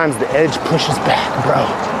sometimes the edge pushes back, bro.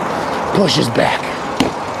 Pushes back.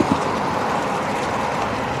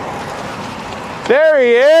 There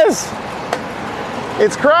he is!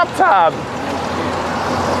 It's Crop Top.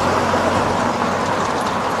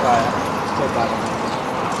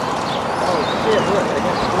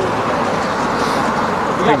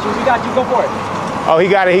 We got you, go for it. Oh, he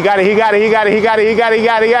got it, he got it, he got it, he got it, he got it, he got it, he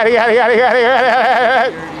got it, he got it, he got it, he got it, he got it, he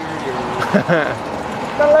got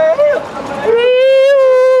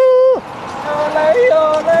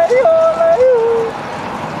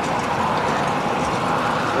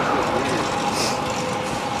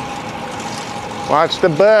it. Watch the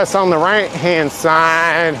bus on the right-hand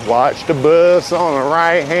side. Watch the bus on the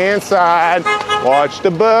right-hand side. Watch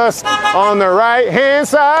the bus on the right-hand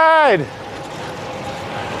side.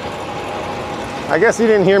 I guess he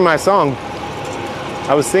didn't hear my song.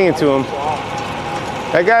 I was singing to him.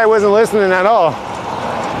 That guy wasn't listening at all.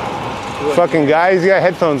 Fucking guy, he's got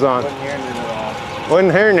headphones on.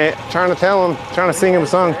 Wasn't hearing it. Trying to tell him, trying to sing him a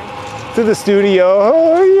song. To the studio.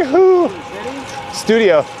 Oh, yoo-hoo.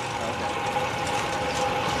 Studio.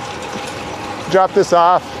 Drop this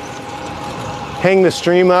off. Hang the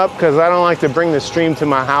stream up, because I don't like to bring the stream to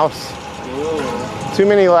my house. Too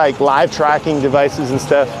many like live tracking devices and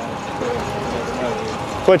stuff.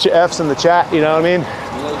 Bunch of F's in the chat, you know what I mean? You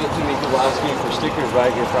don't get too many people asking you for stickers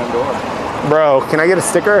right at your front door. Bro, can I get a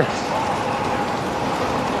sticker?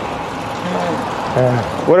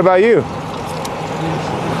 What about you? What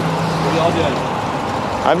are y'all doing?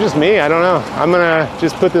 I'm just me, I don't know. I'm gonna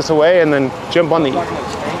just put this away and then jump on the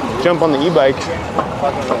e-bike.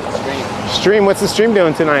 Stream, what's the stream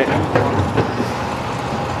doing tonight?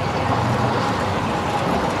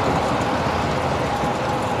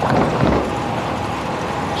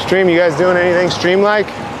 Stream, you guys doing anything stream-like?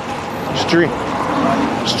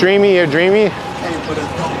 Streamy or dreamy?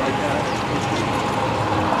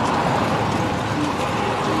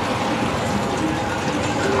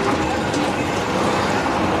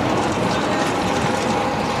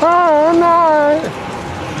 Oh, no.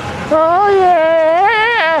 Oh,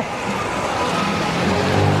 yeah.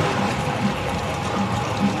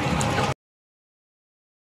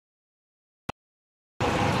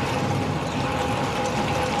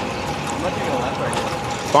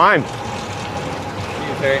 Fine. See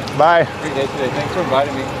you, Terry. Bye. Great day today. Thanks for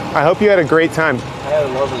inviting me. I hope you had a great time. I had a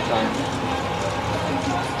lovely time.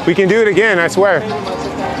 We can do it again, I swear.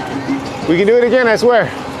 We can do it again, I swear.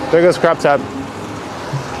 There goes Crop Top.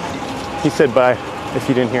 He said bye, if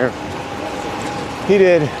you didn't hear him. He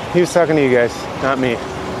did. He was talking to you guys, not me.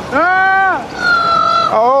 Ah!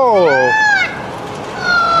 Oh!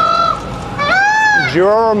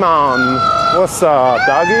 German. What's up,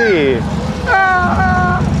 doggy?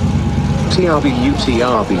 TRBU,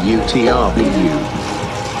 TRBU, TRBU.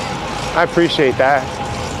 I appreciate that.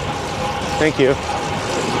 Thank you.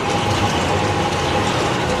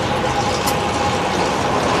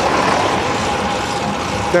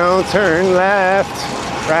 Don't turn left,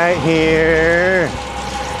 right here.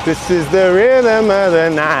 This is the rhythm of the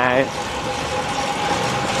night.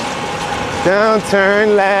 Don't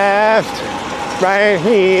turn left, right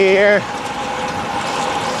here.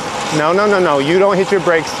 No, no, no, no, you don't hit your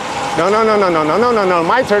brakes. No, no, no, no, no, no, no, no, no,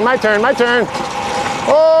 my turn, my turn, my turn.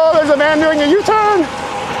 Oh, there's a man doing a U-turn.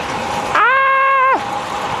 Ah!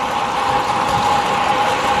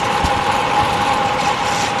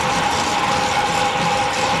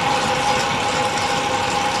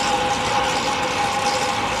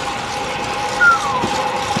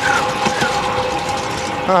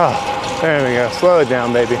 Oh, there we go. Slow it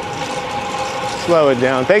down, baby. Slow it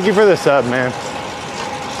down. Thank you for the sub, man.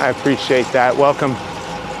 I appreciate that. Welcome.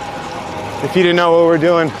 If you didn't know what we're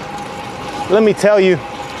doing, let me tell you,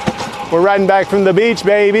 we're riding back from the beach,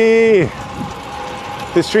 baby.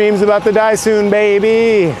 The stream's about to die soon,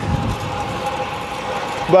 baby.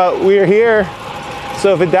 But we're here,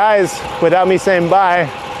 so if it dies without me saying bye,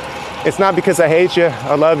 it's not because I hate you.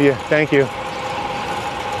 I love you. Thank you.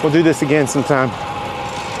 We'll do this again sometime.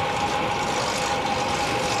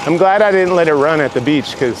 I'm glad I didn't let it run at the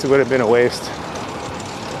beach because it would have been a waste.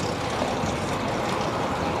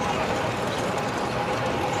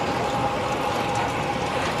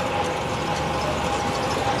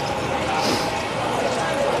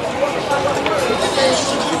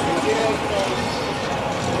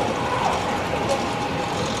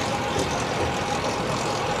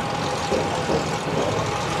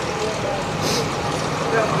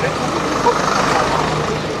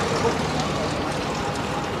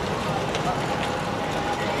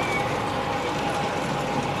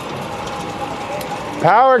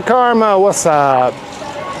 Power Karma, what's up?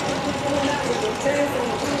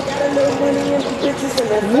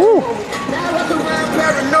 Woo.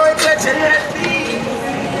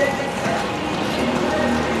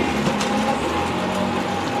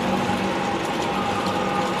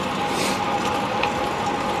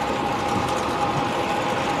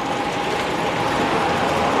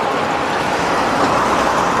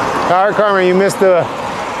 Power Karma, you missed a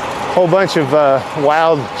whole bunch of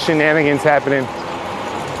wild shenanigans happening.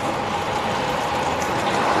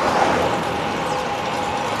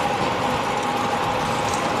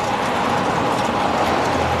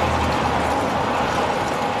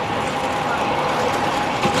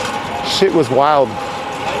 Shit was wild. Look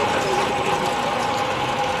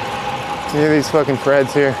at these fucking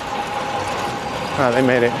Freds here. Oh, they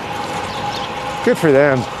made it. Good for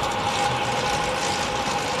them.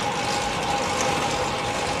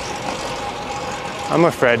 I'm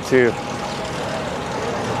a Fred too.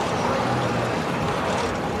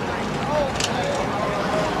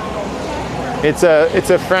 It's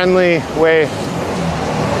a friendly way.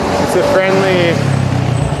 It's a friendly,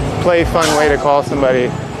 play fun way to call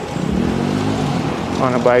somebody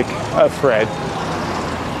on a bike a Fred.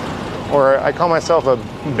 Or I call myself a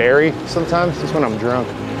Barry sometimes, just when I'm drunk.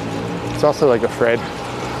 It's also like a Fred.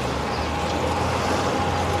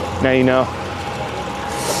 Now you know.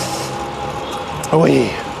 Oh,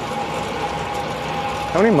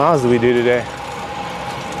 how many miles did we do today?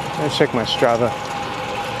 Let's check my Strava.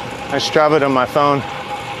 I Stravaed on my phone.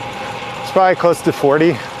 It's probably close to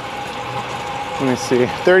 40. Let me see,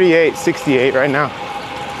 38, 68 right now.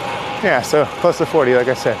 Yeah, so close to 40, like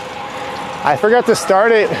I said. I forgot to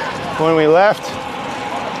start it when we left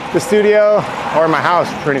the studio, or my house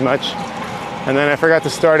pretty much. And then I forgot to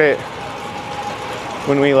start it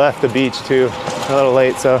when we left the beach too, a little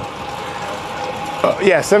late, so.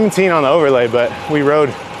 Yeah, 17 on the overlay, but we rode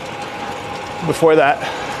before that.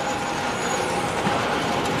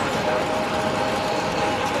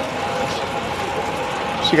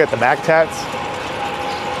 She got the back tats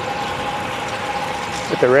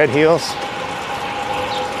with the red heels.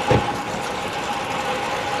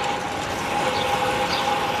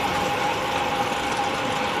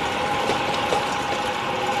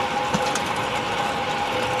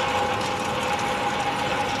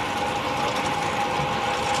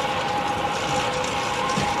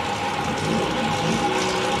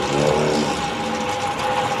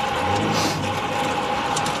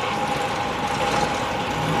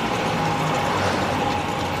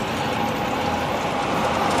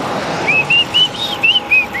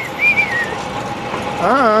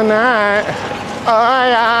 All night. Oh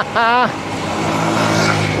yeah.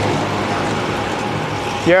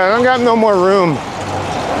 Yeah, I don't got no more room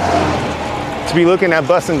to be looking at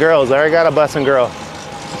busing girls. I already got a busing girl.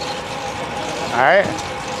 All right.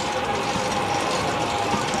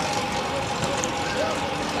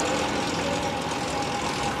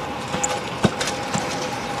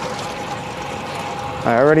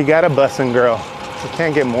 I already got a busing girl. You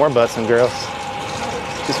can't get more busing girls.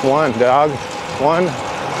 Just one, dog. One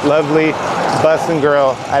lovely busing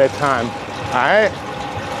girl at a time. All right.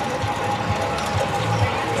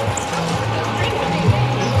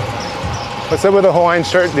 What's up with the Hawaiian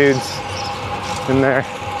shirt dudes in there?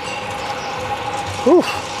 Whew.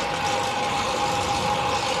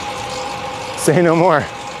 Say no more.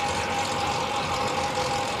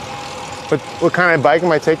 What kind of bike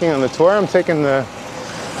am I taking on the tour? I'm taking the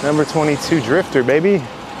number 22 Drifter, baby.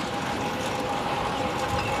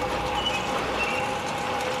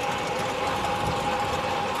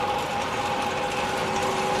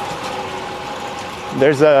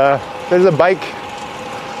 There's a bike.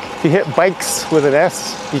 If you hit bikes with an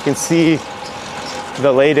S, you can see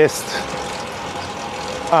the latest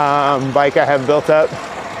bike I have built up.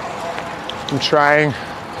 I'm trying.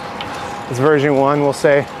 It's version 1, we'll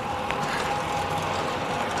say.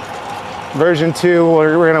 Version 2,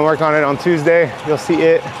 we're gonna work on it on Tuesday. You'll see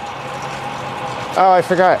it. Oh, I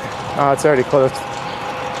forgot. Oh, it's already closed.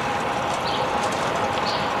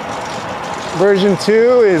 Version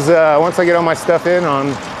 2 is once I get all my stuff in on,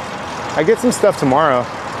 I get some stuff tomorrow.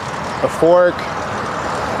 A fork,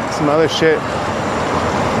 some other shit.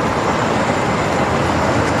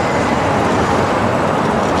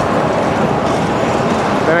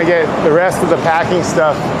 Then I get the rest of the packing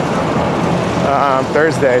stuff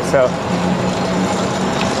Thursday, so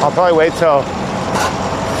I'll probably wait till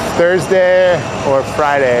Thursday or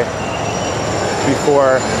Friday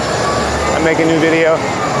before I make a new video.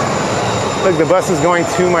 Look, the bus is going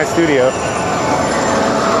to my studio.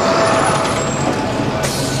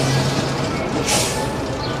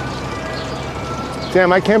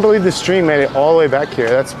 Damn, I can't believe the stream made it all the way back here.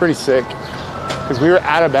 That's pretty sick. Because we were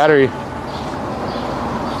out of battery.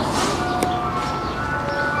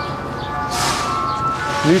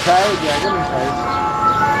 New tires? Yeah, I got new tires.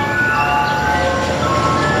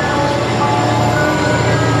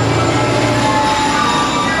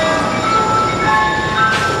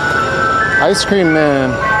 Ice cream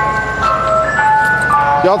man.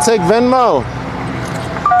 Y'all take Venmo.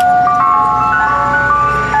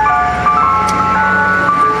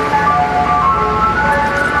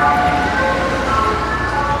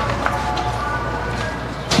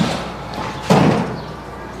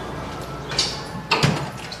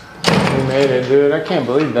 We made it, dude. I can't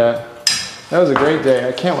believe that. That was a great day.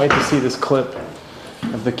 I can't wait to see this clip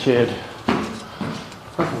of the kid.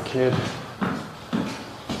 Fucking kid.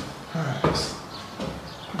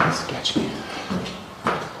 Sketchy.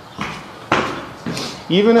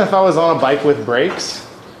 Even if I was on a bike with brakes,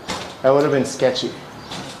 that would have been sketchy.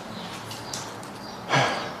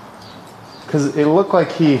 Because it looked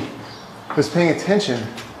like he was paying attention.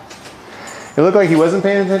 It looked like he wasn't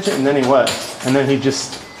paying attention, and then he was. And then he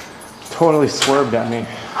just totally swerved at me.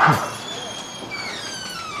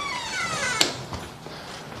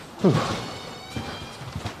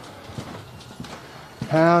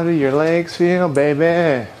 How do your legs feel,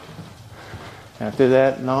 baby? After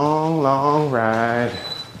that long, long ride.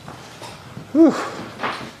 Whew.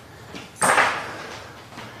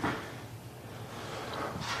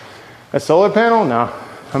 A solar panel? No.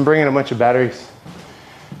 I'm bringing a bunch of batteries.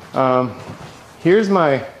 Here's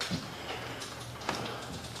my...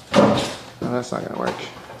 Oh, that's not gonna work.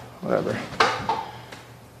 Whatever.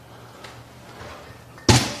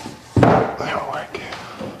 That'll work.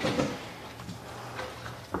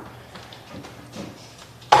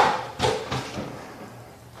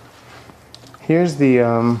 Here's the,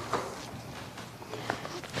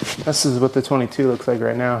 this is what the 22 looks like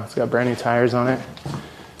right now. It's got brand new tires on it.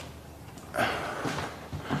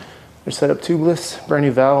 They're set up tubeless, brand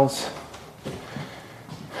new valves.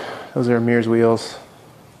 Those are Mears wheels.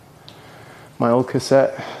 My old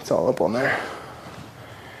cassette, it's all up on there.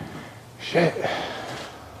 Shit.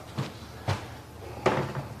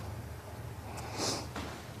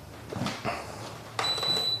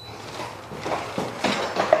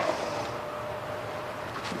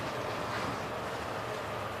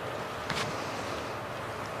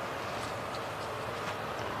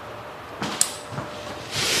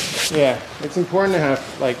 Yeah, it's important to have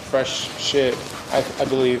like fresh shit, I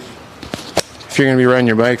believe. If you're gonna be riding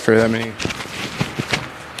your bike for that many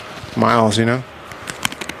miles, you know?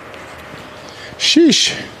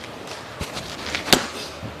 Sheesh.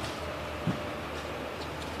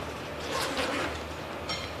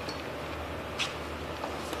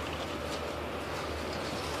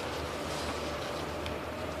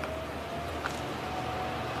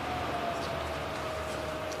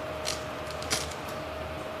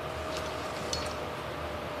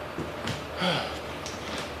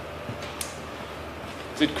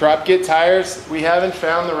 Did Crop get tires? We haven't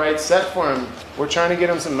found the right set for him. We're trying to get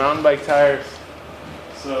him some mountain bike tires.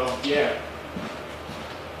 So, yeah.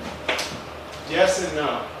 Yes and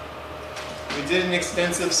no. We did an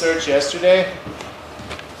extensive search yesterday.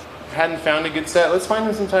 Hadn't found a good set. Let's find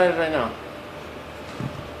him some tires right now.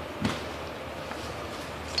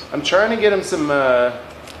 I'm trying to get him some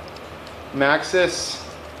Maxxis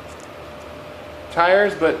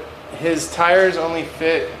tires, but his tires only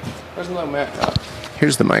fit. Where's the little mic? Oh,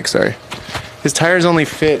 here's the mic, sorry. His tires only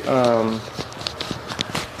fit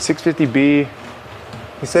 650B.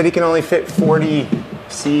 He said he can only fit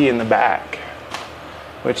 40C in the back,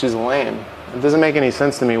 which is lame. It doesn't make any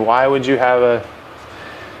sense to me. Why would you have a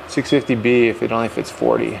 650B if it only fits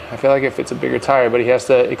 40? I feel like it fits a bigger tire, but he has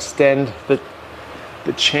to extend the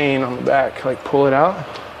chain on the back, like pull it out.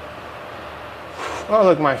 Oh,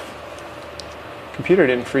 look, my computer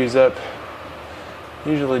didn't freeze up.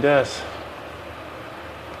 Usually does.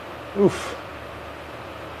 Oof.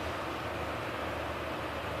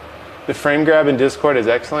 The frame grab in Discord is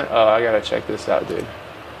excellent. Oh, I gotta check this out, dude.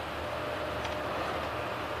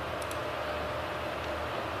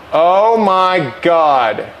 Oh my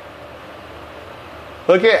God.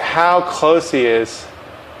 Look at how close he is.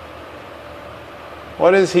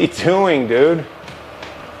 What is he doing, dude?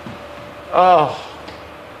 Oh.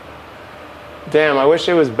 Damn, I wish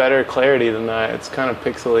it was better clarity than that. It's kind of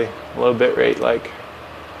pixely, low bit rate like.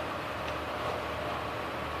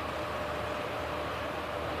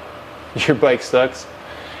 Your bike sucks.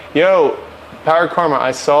 Yo, Power Karma,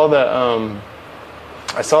 I saw that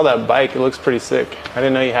bike. It looks pretty sick. I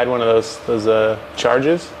didn't know you had one of those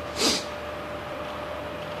charges.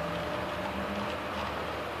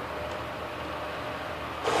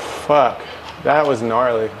 Fuck, that was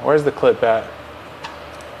gnarly. Where's the clip at?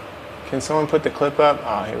 Can someone put the clip up?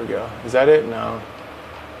 Ah, here we go. Is that it? No.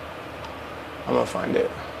 I'm gonna find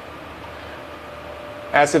it.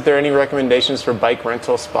 Asked if there are any recommendations for bike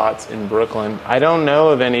rental spots in Brooklyn. I don't know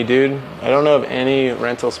of any, dude. I don't know of any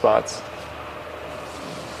rental spots.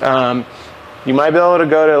 You might be able to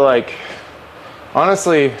go to like,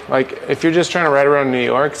 honestly, like if you're just trying to ride around New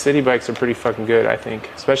York, city bikes are pretty fucking good, I think.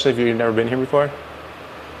 Especially if you've never been here before.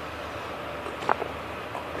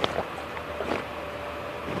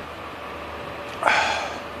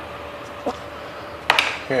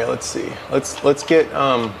 Here, let's see. Let's get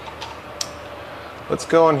let's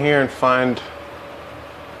go in here and find.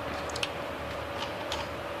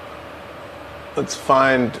 Let's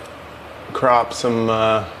find Crop some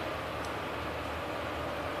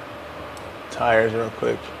tires real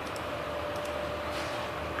quick.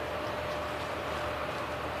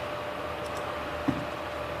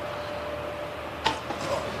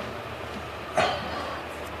 I'm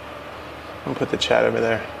gonna put the chat over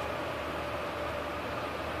there.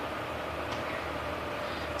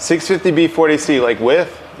 650B 40C, like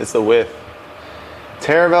width? It's the width.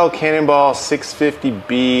 Taravel Cannonball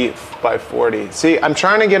 650B by 40. See, I'm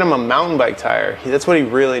trying to get him a mountain bike tire. That's what he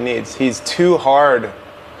really needs. He's too hard.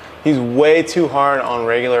 He's way too hard on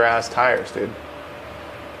regular ass tires, dude.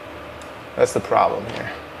 That's the problem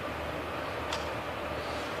here.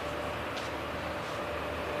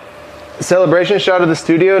 Celebration shot of the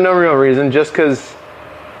studio, no real reason, just because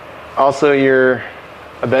also you're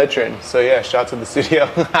a veteran. So yeah, shots of the studio.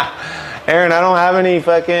 Aaron, I don't have any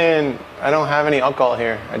alcohol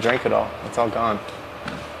here. I drank it all. It's all gone.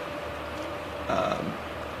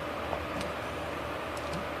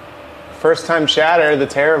 First time chatter, the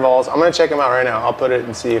Terravals. I'm gonna check them out right now. I'll put it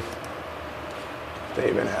and see if they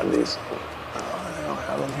even have these. Oh, they don't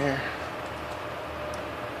have them here.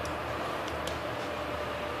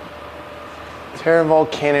 Terraval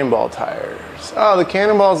Cannonball tires. Oh, the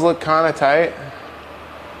Cannonballs look kind of tight.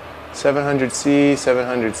 700C,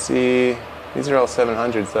 700C. These are all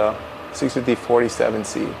 700s though. 650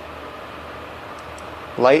 47C.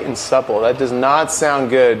 Light and supple. That does not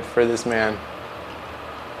sound good for this man.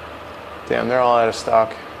 Damn, they're all out of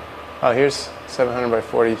stock. Oh, here's 700 by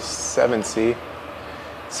 47C.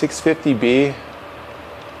 650B.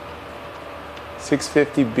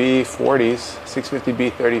 650B 40s.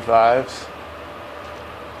 650B 35s.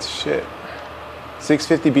 Shit.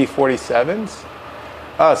 650B 47s?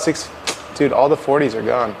 Oh, dude, all the 40s are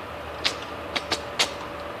gone.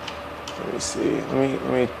 Let me see.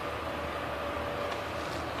 Let me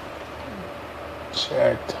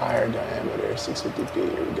check tire diameter. 650B.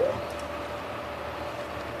 Here we go.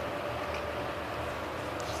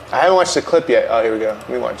 I haven't watched the clip yet. Oh, here we go. Let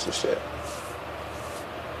me watch this shit.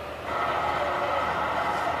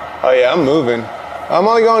 Oh yeah, I'm moving. I'm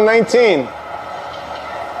only going 19.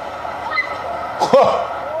 Whoa.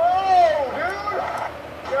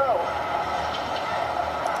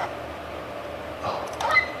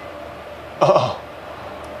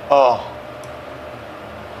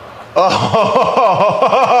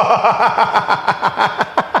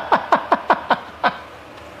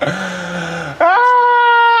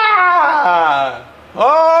 Ah!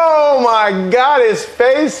 Oh my God, his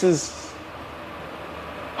face is.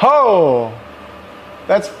 Oh,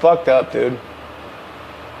 that's fucked up, dude.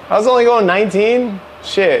 I was only going 19.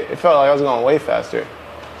 Shit, it felt like I was going way faster.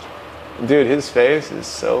 Dude, his face is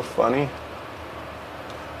so funny.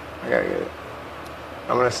 I gotta get it.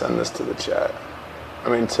 I'm gonna send this to the chat. I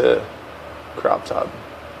mean, to Crop Top.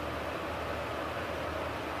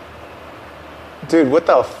 Dude, what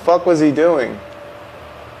the fuck was he doing?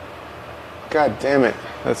 God damn it,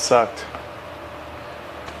 that sucked.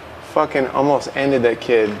 Fucking almost ended that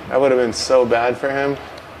kid. That would have been so bad for him.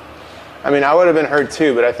 I mean, I would have been hurt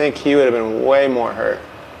too, but I think he would have been way more hurt.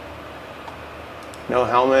 No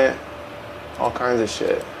helmet, all kinds of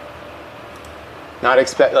shit. Not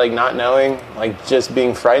knowing, like just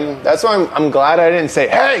being frightened. That's why I'm glad I didn't say,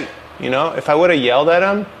 hey! You know, if I would have yelled at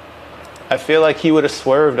him, I feel like he would have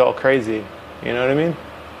swerved all crazy. You know what I mean?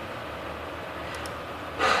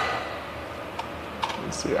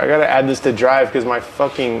 Let's see. I gotta add this to drive because my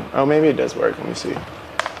fucking, oh, maybe it does work. Let me see. It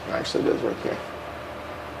actually does work here.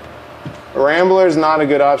 Rambler's not a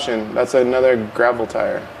good option. That's another gravel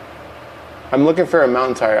tire. I'm looking for a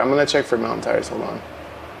mountain tire. I'm gonna check for mountain tires. Hold on.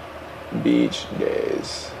 Beach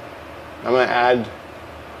days. I'm gonna add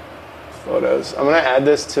photos. I'm gonna add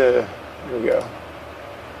this to, here we go.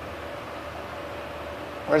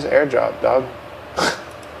 Where's airdrop, dog?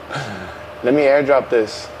 Let me airdrop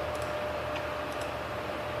this.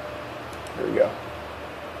 Here we go.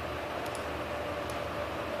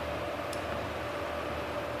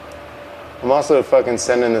 I'm also fucking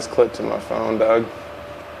sending this clip to my phone, dog.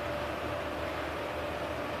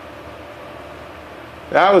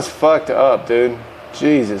 That was fucked up, dude.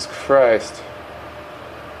 Jesus Christ.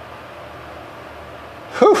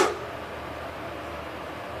 Whew.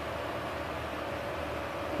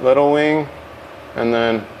 Little wing, and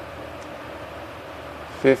then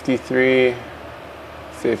 53,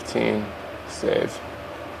 15, save.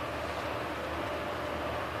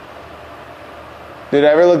 Did I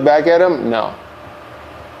ever look back at him? No.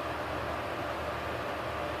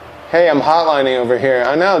 Hey, I'm hotlining over here.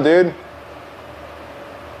 I know, dude.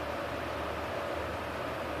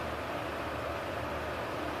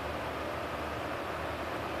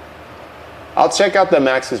 I'll check out the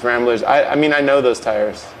Maxxis Ramblers. I mean, I know those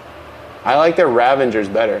tires. I like their Ravengers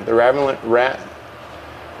better. The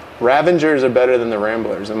Ravengers are better than the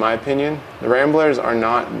Ramblers, in my opinion. The Ramblers are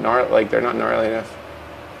not they're not gnarly enough.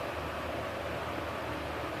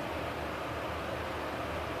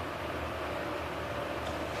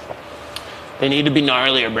 They need to be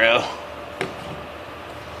gnarlier, bro.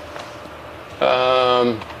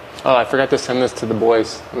 Oh, I forgot to send this to the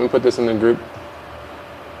boys. Let me put this in the group.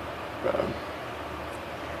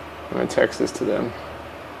 I'm gonna text this to them.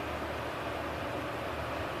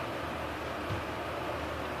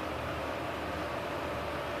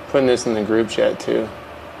 Putting this in the group chat too.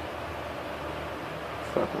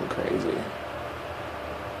 Fucking crazy.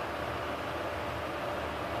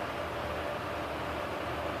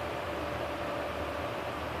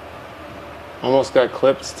 Almost got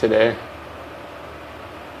clipped today.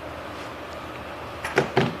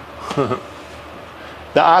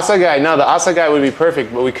 The Assegai, no, the Assegai would be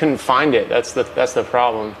perfect, but we couldn't find it. That's the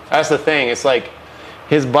problem. That's the thing. It's like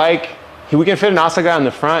his bike, we can fit an Assegai on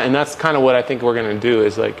the front, and that's kind of what I think we're gonna do.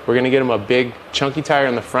 Is like we're gonna get him a big chunky tire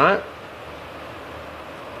in the front,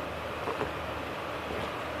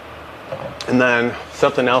 and then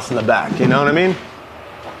something else in the back. You know what I mean?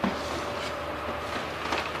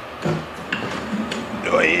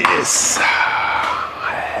 Oh yes.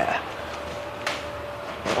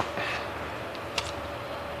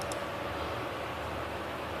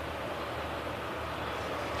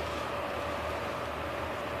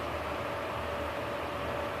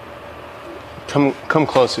 Come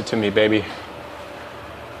closer to me, baby.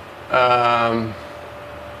 Now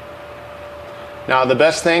the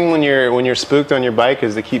best thing when you're spooked on your bike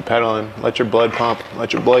is to keep pedaling. Let your blood pump.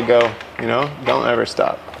 Let your blood go. You know, don't ever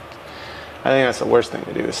stop. I think that's the worst thing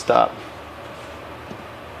to do is stop.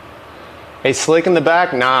 Hey, slick in the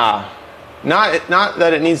back? Nah. Not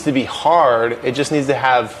that it needs to be hard. It just needs to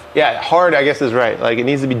have, yeah, hard I guess is right. Like it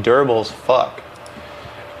needs to be durable as fuck.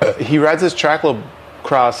 He rides his track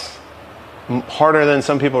cross harder than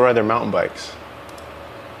some people ride their mountain bikes.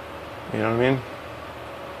 You know what I mean?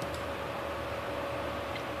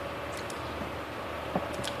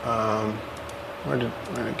 Where'd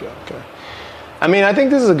it go? Okay. I mean, I think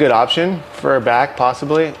this is a good option for a back,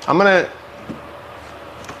 possibly. I'll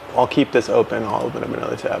keep this open. I'll open up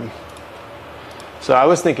another tab. So I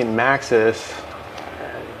was thinking Maxxis.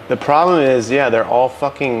 The problem is, yeah, they're all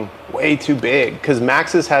fucking way too big. Because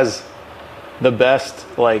Maxxis has the best,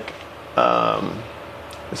 like,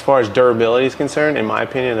 as far as durability is concerned, in my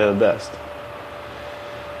opinion, they're the best.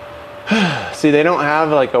 See, they don't have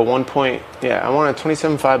like a 1 point, yeah, I want a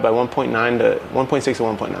 27.5 by 1.9 to 1.6 to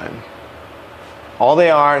 1.9. All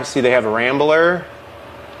they are, see, they have Rambler,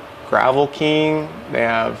 Gravel King, they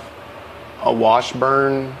have a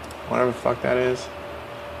Washburn, whatever the fuck that is.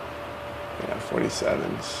 Yeah,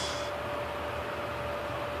 47s.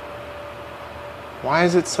 Why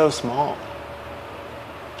is it so small?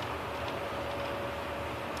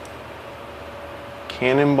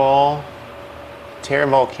 Cannonball,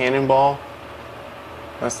 Terraval Cannonball.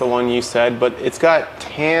 That's the one you said, but it's got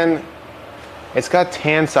tan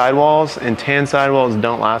sidewalls, and tan sidewalls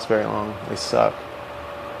don't last very long. They suck.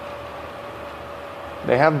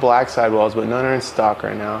 They have black sidewalls, but none are in stock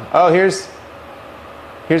right now. Oh, here's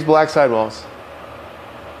black sidewalls.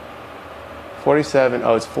 47.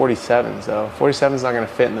 Oh, it's 47s though. 47's not gonna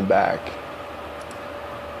fit in the back.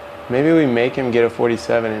 Maybe we make him get a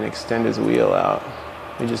 47 and extend his wheel out.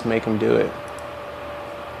 We just make him do it.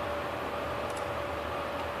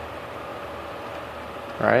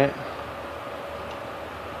 Right?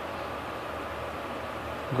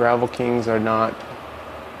 Gravel Kings are not,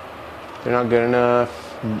 they're not good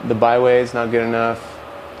enough. The Byway's not good enough.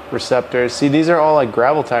 Receptors. See, these are all like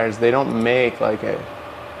gravel tires. They don't make like a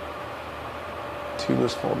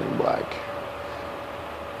tubeless folding black.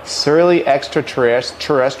 Surly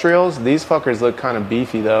extraterrestrials. These fuckers look kind of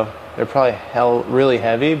beefy though. They're probably really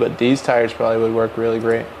heavy, but these tires probably would work really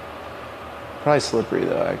great. Probably slippery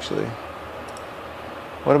though, actually.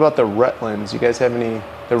 What about the Rutlands? You guys have any?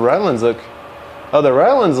 The Rutlands look. Oh, the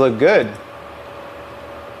Rutlands look good.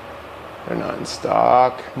 They're not in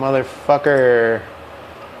stock, motherfucker.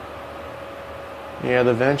 Yeah,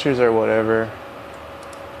 the Ventures are whatever.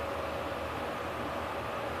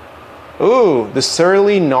 Ooh, the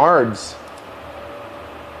Surly Nards.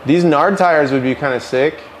 These Nard tires would be kind of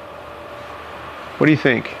sick. What do you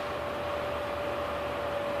think?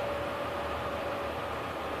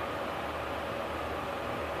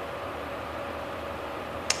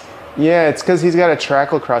 Yeah, it's because he's got a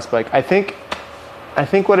tracklacross bike. I think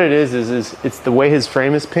what it is it's the way his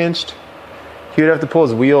frame is pinched. He would have to pull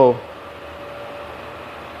his wheel.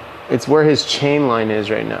 It's where his chain line is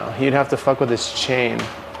right now. He'd have to fuck with his chain.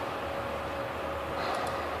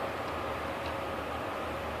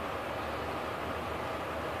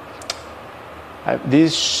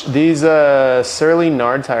 These Surly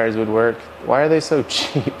Nard tires would work. Why are they so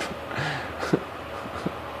cheap?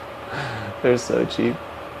 They're so cheap.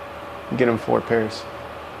 Get them 4 pairs.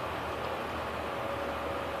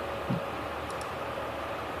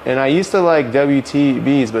 And I used to like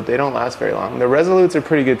WTBs, but they don't last very long. The Resolutes are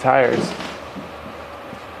pretty good tires.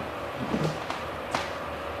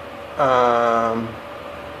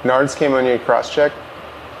 Nards came on your cross check.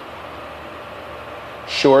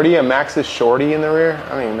 Shorty, a Maxxis Shorty in the rear? I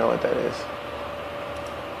don't even know what that is.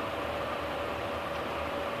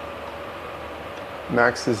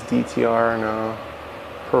 Maxxis DTR, no.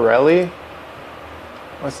 Pirelli?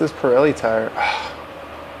 What's this Pirelli tire?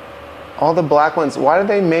 All the black ones, why do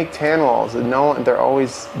they make tan walls? No, they're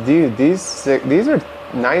always, dude, these are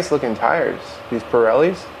nice looking tires. These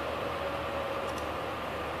Pirellis.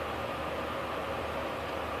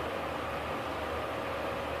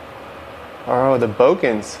 Oh, the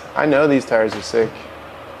Bokens. I know these tires are sick.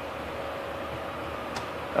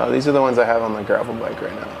 Oh, these are the ones I have on my gravel bike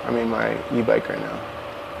right now. I mean my e-bike right now.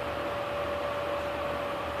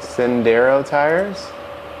 Sendero tires.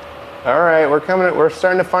 All right, we're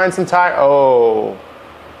starting to find some tire. Oh,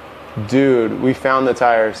 dude, we found the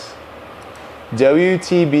tires.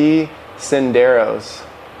 WTB Senderos.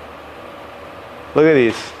 Look at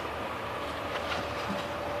these.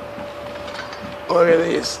 Look at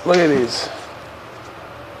these. Look at these.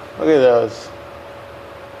 Look at those.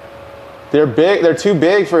 They're big. They're too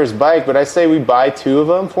big for his bike, but I say we buy 2 of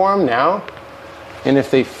them for him now. And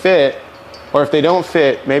if they fit, or if they don't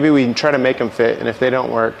fit, maybe we can try to make them fit. And if they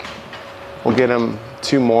don't work, we'll get him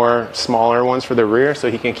 2 more smaller ones for the rear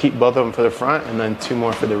so he can keep both of them for the front and then 2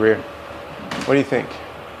 more for the rear. What do you think?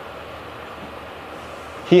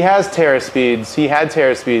 He has Terra Speeds. He had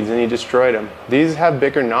Terra Speeds and he destroyed them. These have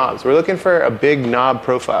bigger knobs. We're looking for a big knob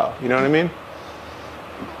profile. You know what I mean?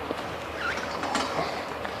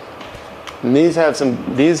 And these have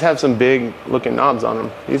some big looking knobs on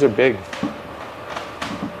them. These are big.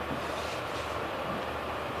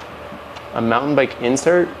 A mountain bike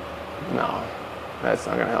insert? No, that's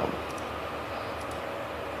not gonna help.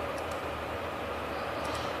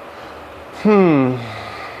 The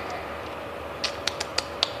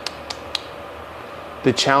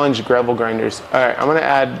challenge gravel grinders. All right, I'm gonna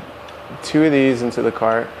add 2 of these into the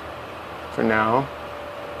cart for now.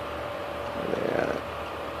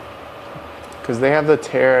 Because they have the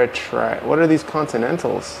Terra what are these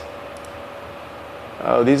Continentals?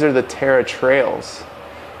 Oh, these are the Terra Trails.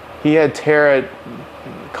 He had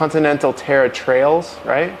Continental Terra Trails,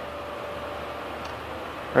 right?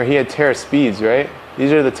 Or he had Terra Speeds, right?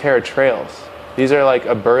 These are the Terra Trails. These are like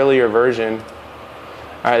a burlier version.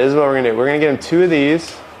 All right, this is what we're gonna do. We're gonna get him 2 of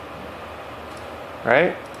these,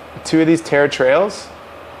 right? 2 of these Terra Trails.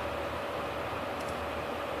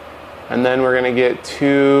 And then we're gonna get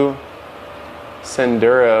 2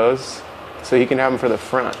 Senderos so he can have them for the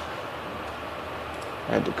front.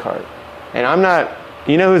 Add to cart. And I'm not,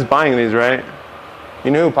 you know who's buying these, right? You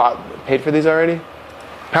know who paid for these already?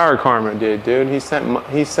 Power Karma did, dude. He sent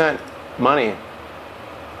money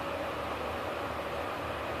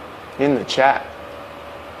in the chat.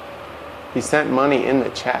 He sent money in the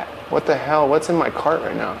chat. What the hell? What's in my cart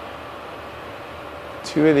right now?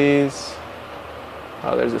 2 of these.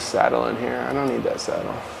 Oh, there's a saddle in here. I don't need that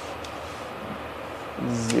saddle.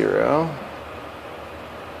 0.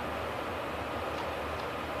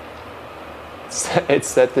 It's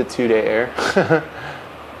set to 2-day air.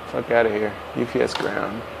 Fuck out of here. UPS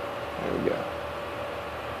ground. There we go.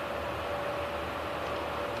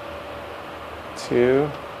 2.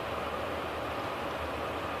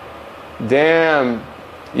 Damn.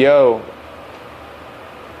 Yo.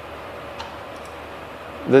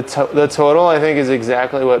 The total, I think, is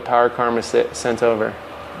exactly what Power Karma sent over.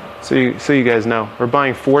 So you guys know. We're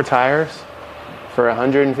buying 4 tires for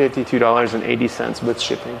 $152.80 with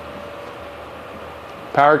shipping.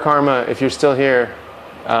 Power Karma, if you're still here,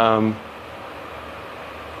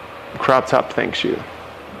 Crop Top thanks you.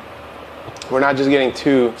 We're not just getting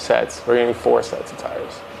 2 sets, we're getting 4 sets of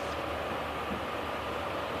tires.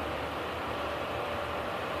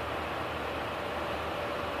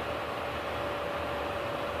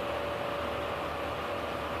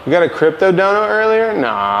 We got a crypto dono earlier?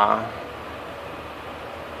 Nah.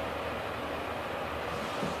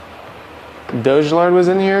 Doge Lord was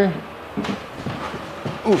in here?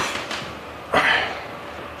 Oof.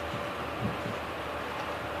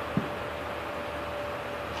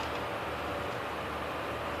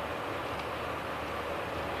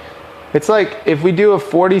 It's like if we do a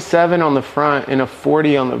 47 on the front and a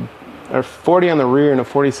 40 on the, or 40 on the rear and a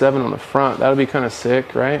 47 on the front, that would be kind of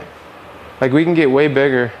sick, right? Like we can get way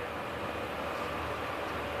bigger.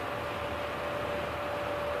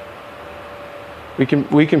 We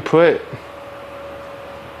can put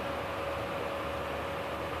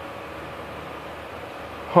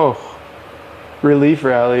relief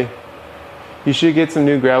rally. You should get some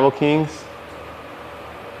new Gravel Kings.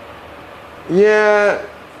 Yeah,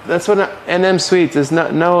 that's what NM Sweets is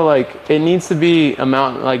not. No, like it needs to be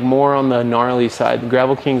like more on the gnarly side. The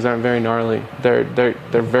Gravel Kings aren't very gnarly. They're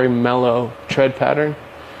very mellow tread pattern.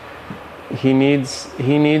 He needs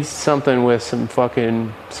something with some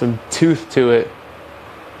tooth to it.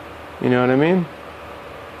 You know what I mean?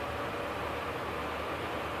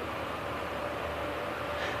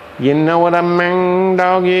 You know what I mean,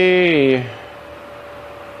 doggy?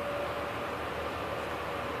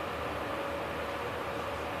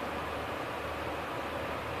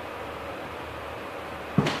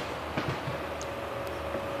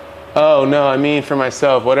 Oh no, I mean for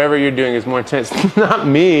myself. Whatever you're doing is more intense. Not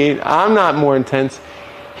me. I'm not more intense.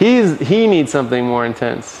 He needs something more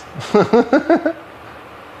intense.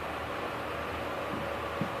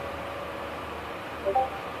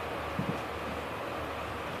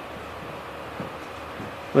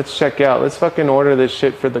 Let's check out. Let's fucking order this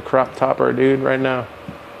shit for the crop topper, dude, right now.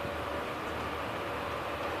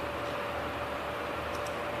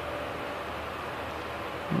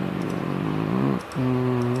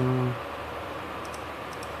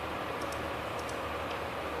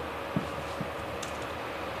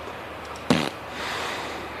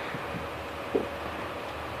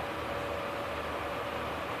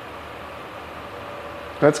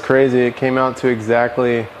 That's crazy. It came out to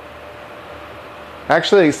exactly.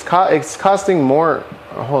 Actually, it's costing more.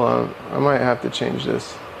 Oh, hold on, I might have to change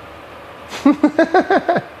this.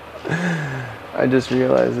 I just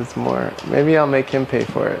realized it's more. Maybe I'll make him pay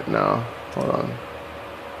for it. No, hold on.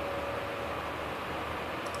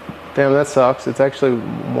 Damn, that sucks. It's actually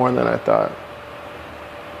more than I thought.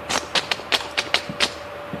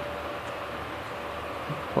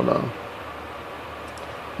 Hold on.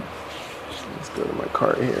 Let's go to my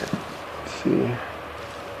cart here. Let's see.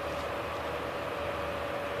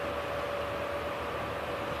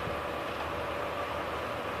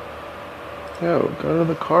 Yo, go to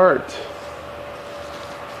the cart.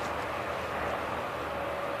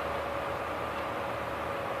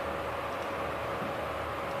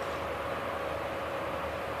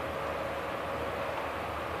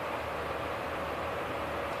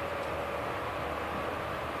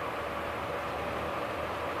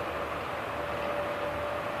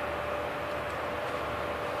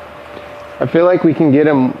 I feel like we can get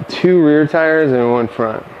him 2 rear tires and 1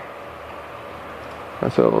 front.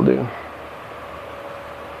 That's what we'll do.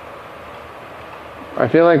 I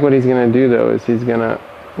feel like what he's gonna do though is he's gonna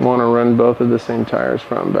wanna run both of the same tires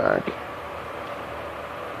front and back.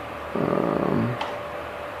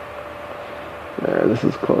 There, this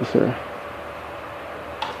is closer.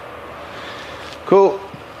 Cool,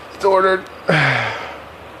 it's ordered.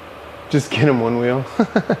 Just get him 1 wheel.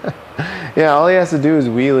 Yeah, all he has to do is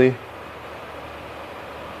wheelie.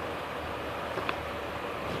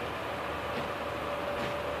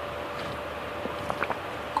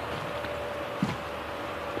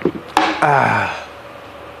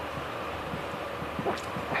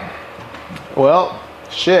 Well,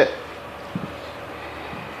 shit.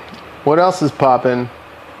 What else is poppin'?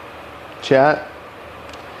 Chat.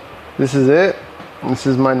 This is it. This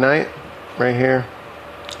is my night right here.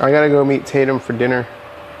 I gotta go meet Tatum for dinner.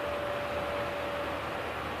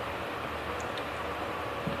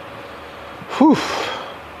 Whew.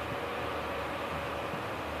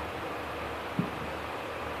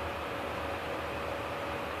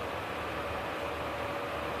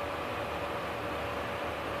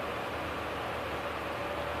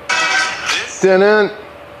 Dun-dun.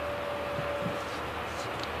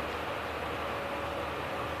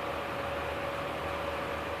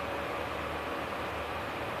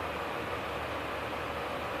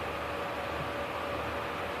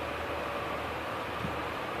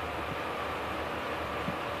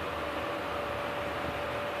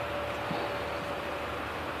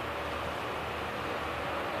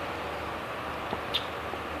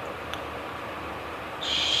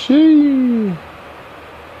 Shee.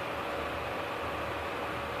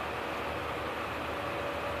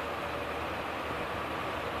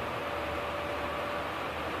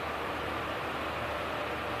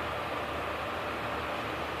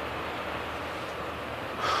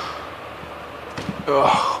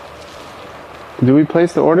 Ugh. Do we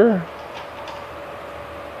place the order?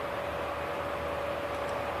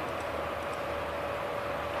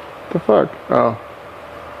 The fuck? Oh.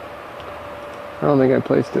 I don't think I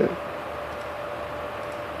placed it.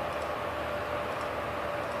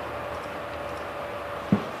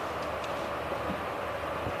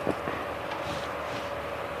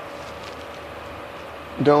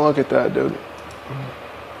 Don't look at that, dude.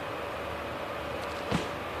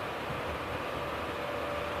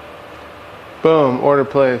 Boom, order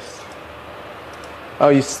placed.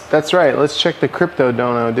 Oh, that's right. Let's check the crypto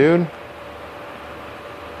dono, dude.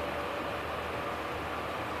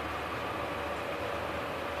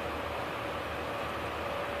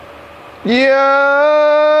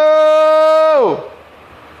 Yo!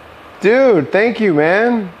 Dude, thank you,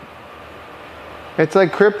 man. It's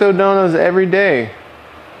like crypto donos every day.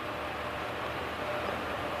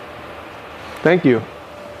 Thank you.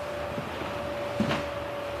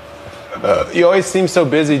 You always seem so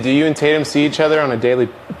busy. Do you and Tatum see each other on a daily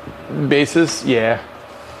basis? Yeah.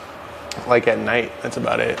 Like at night. That's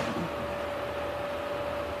about it.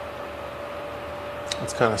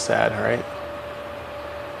 It's kind of sad, right?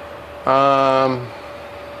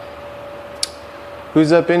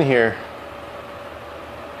 Who's up in here?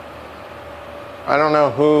 I don't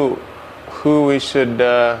know who we should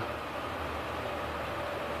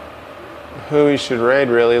raid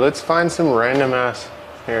really. Let's find some random ass.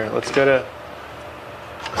 Here, let's go to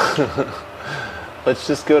let's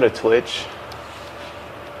just go to Twitch.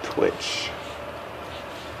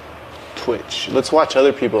 Let's watch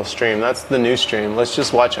other people stream. That's the new stream. Let's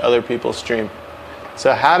just watch other people stream.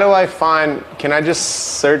 So how do I find, can I just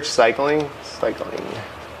search cycling? Cycling.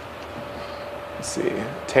 Let's see.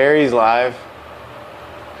 Terry's live.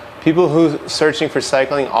 People who searching for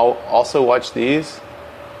cycling also watch these?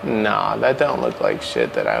 Nah, that don't look like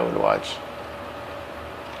shit that I would watch.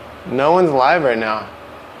 No one's live right now.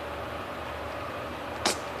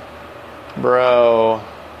 Bro.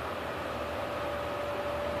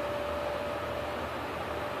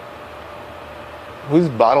 Who's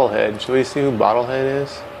Bottlehead? Should we see who Bottlehead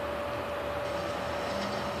is?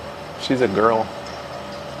 She's a girl.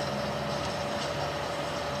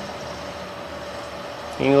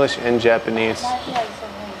 English and Japanese.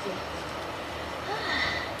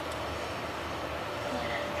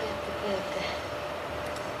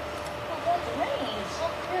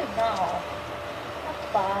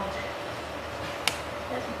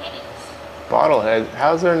 Bottlehead.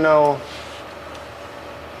 How's there no?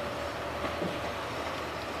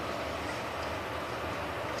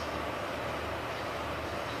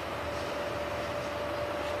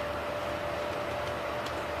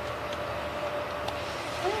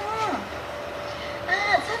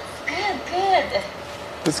 That's good.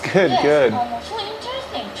 It's good, Yes, good. so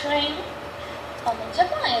interesting. Train.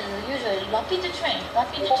 Japan is usually rapid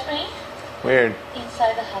train. Weird.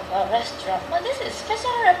 Inside have a restaurant. But this is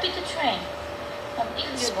special rapid train.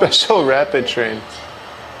 If you Special want to rapid eat train. it.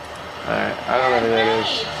 Alright, I don't know who that is.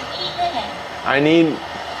 Nice. I need.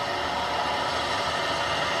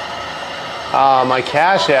 Ah, my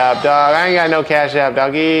Cash App, dog. I ain't got no Cash App,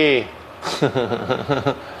 doggy.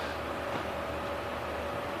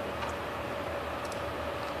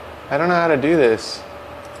 I don't know how to do this.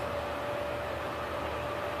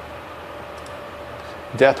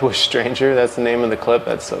 Death Wish Stranger, that's the name of the clip.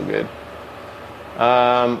 That's so good.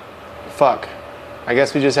 Fuck. I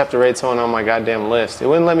guess we just have to raid someone on my goddamn list. It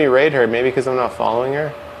wouldn't let me raid her, maybe because I'm not following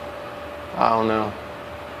her? I don't know.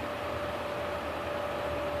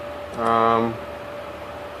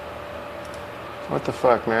 What the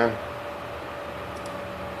fuck, man?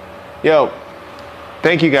 Yo,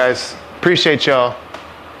 thank you guys. Appreciate y'all.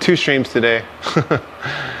 2 streams today.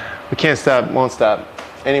 We can't stop, won't stop.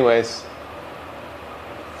 Anyways,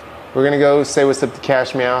 we're gonna go say what's up to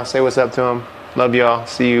Cash Meow. Say what's up to him. Love y'all.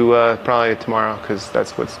 See you probably tomorrow, because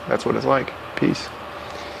that's what it's like. Peace.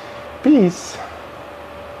 Peace.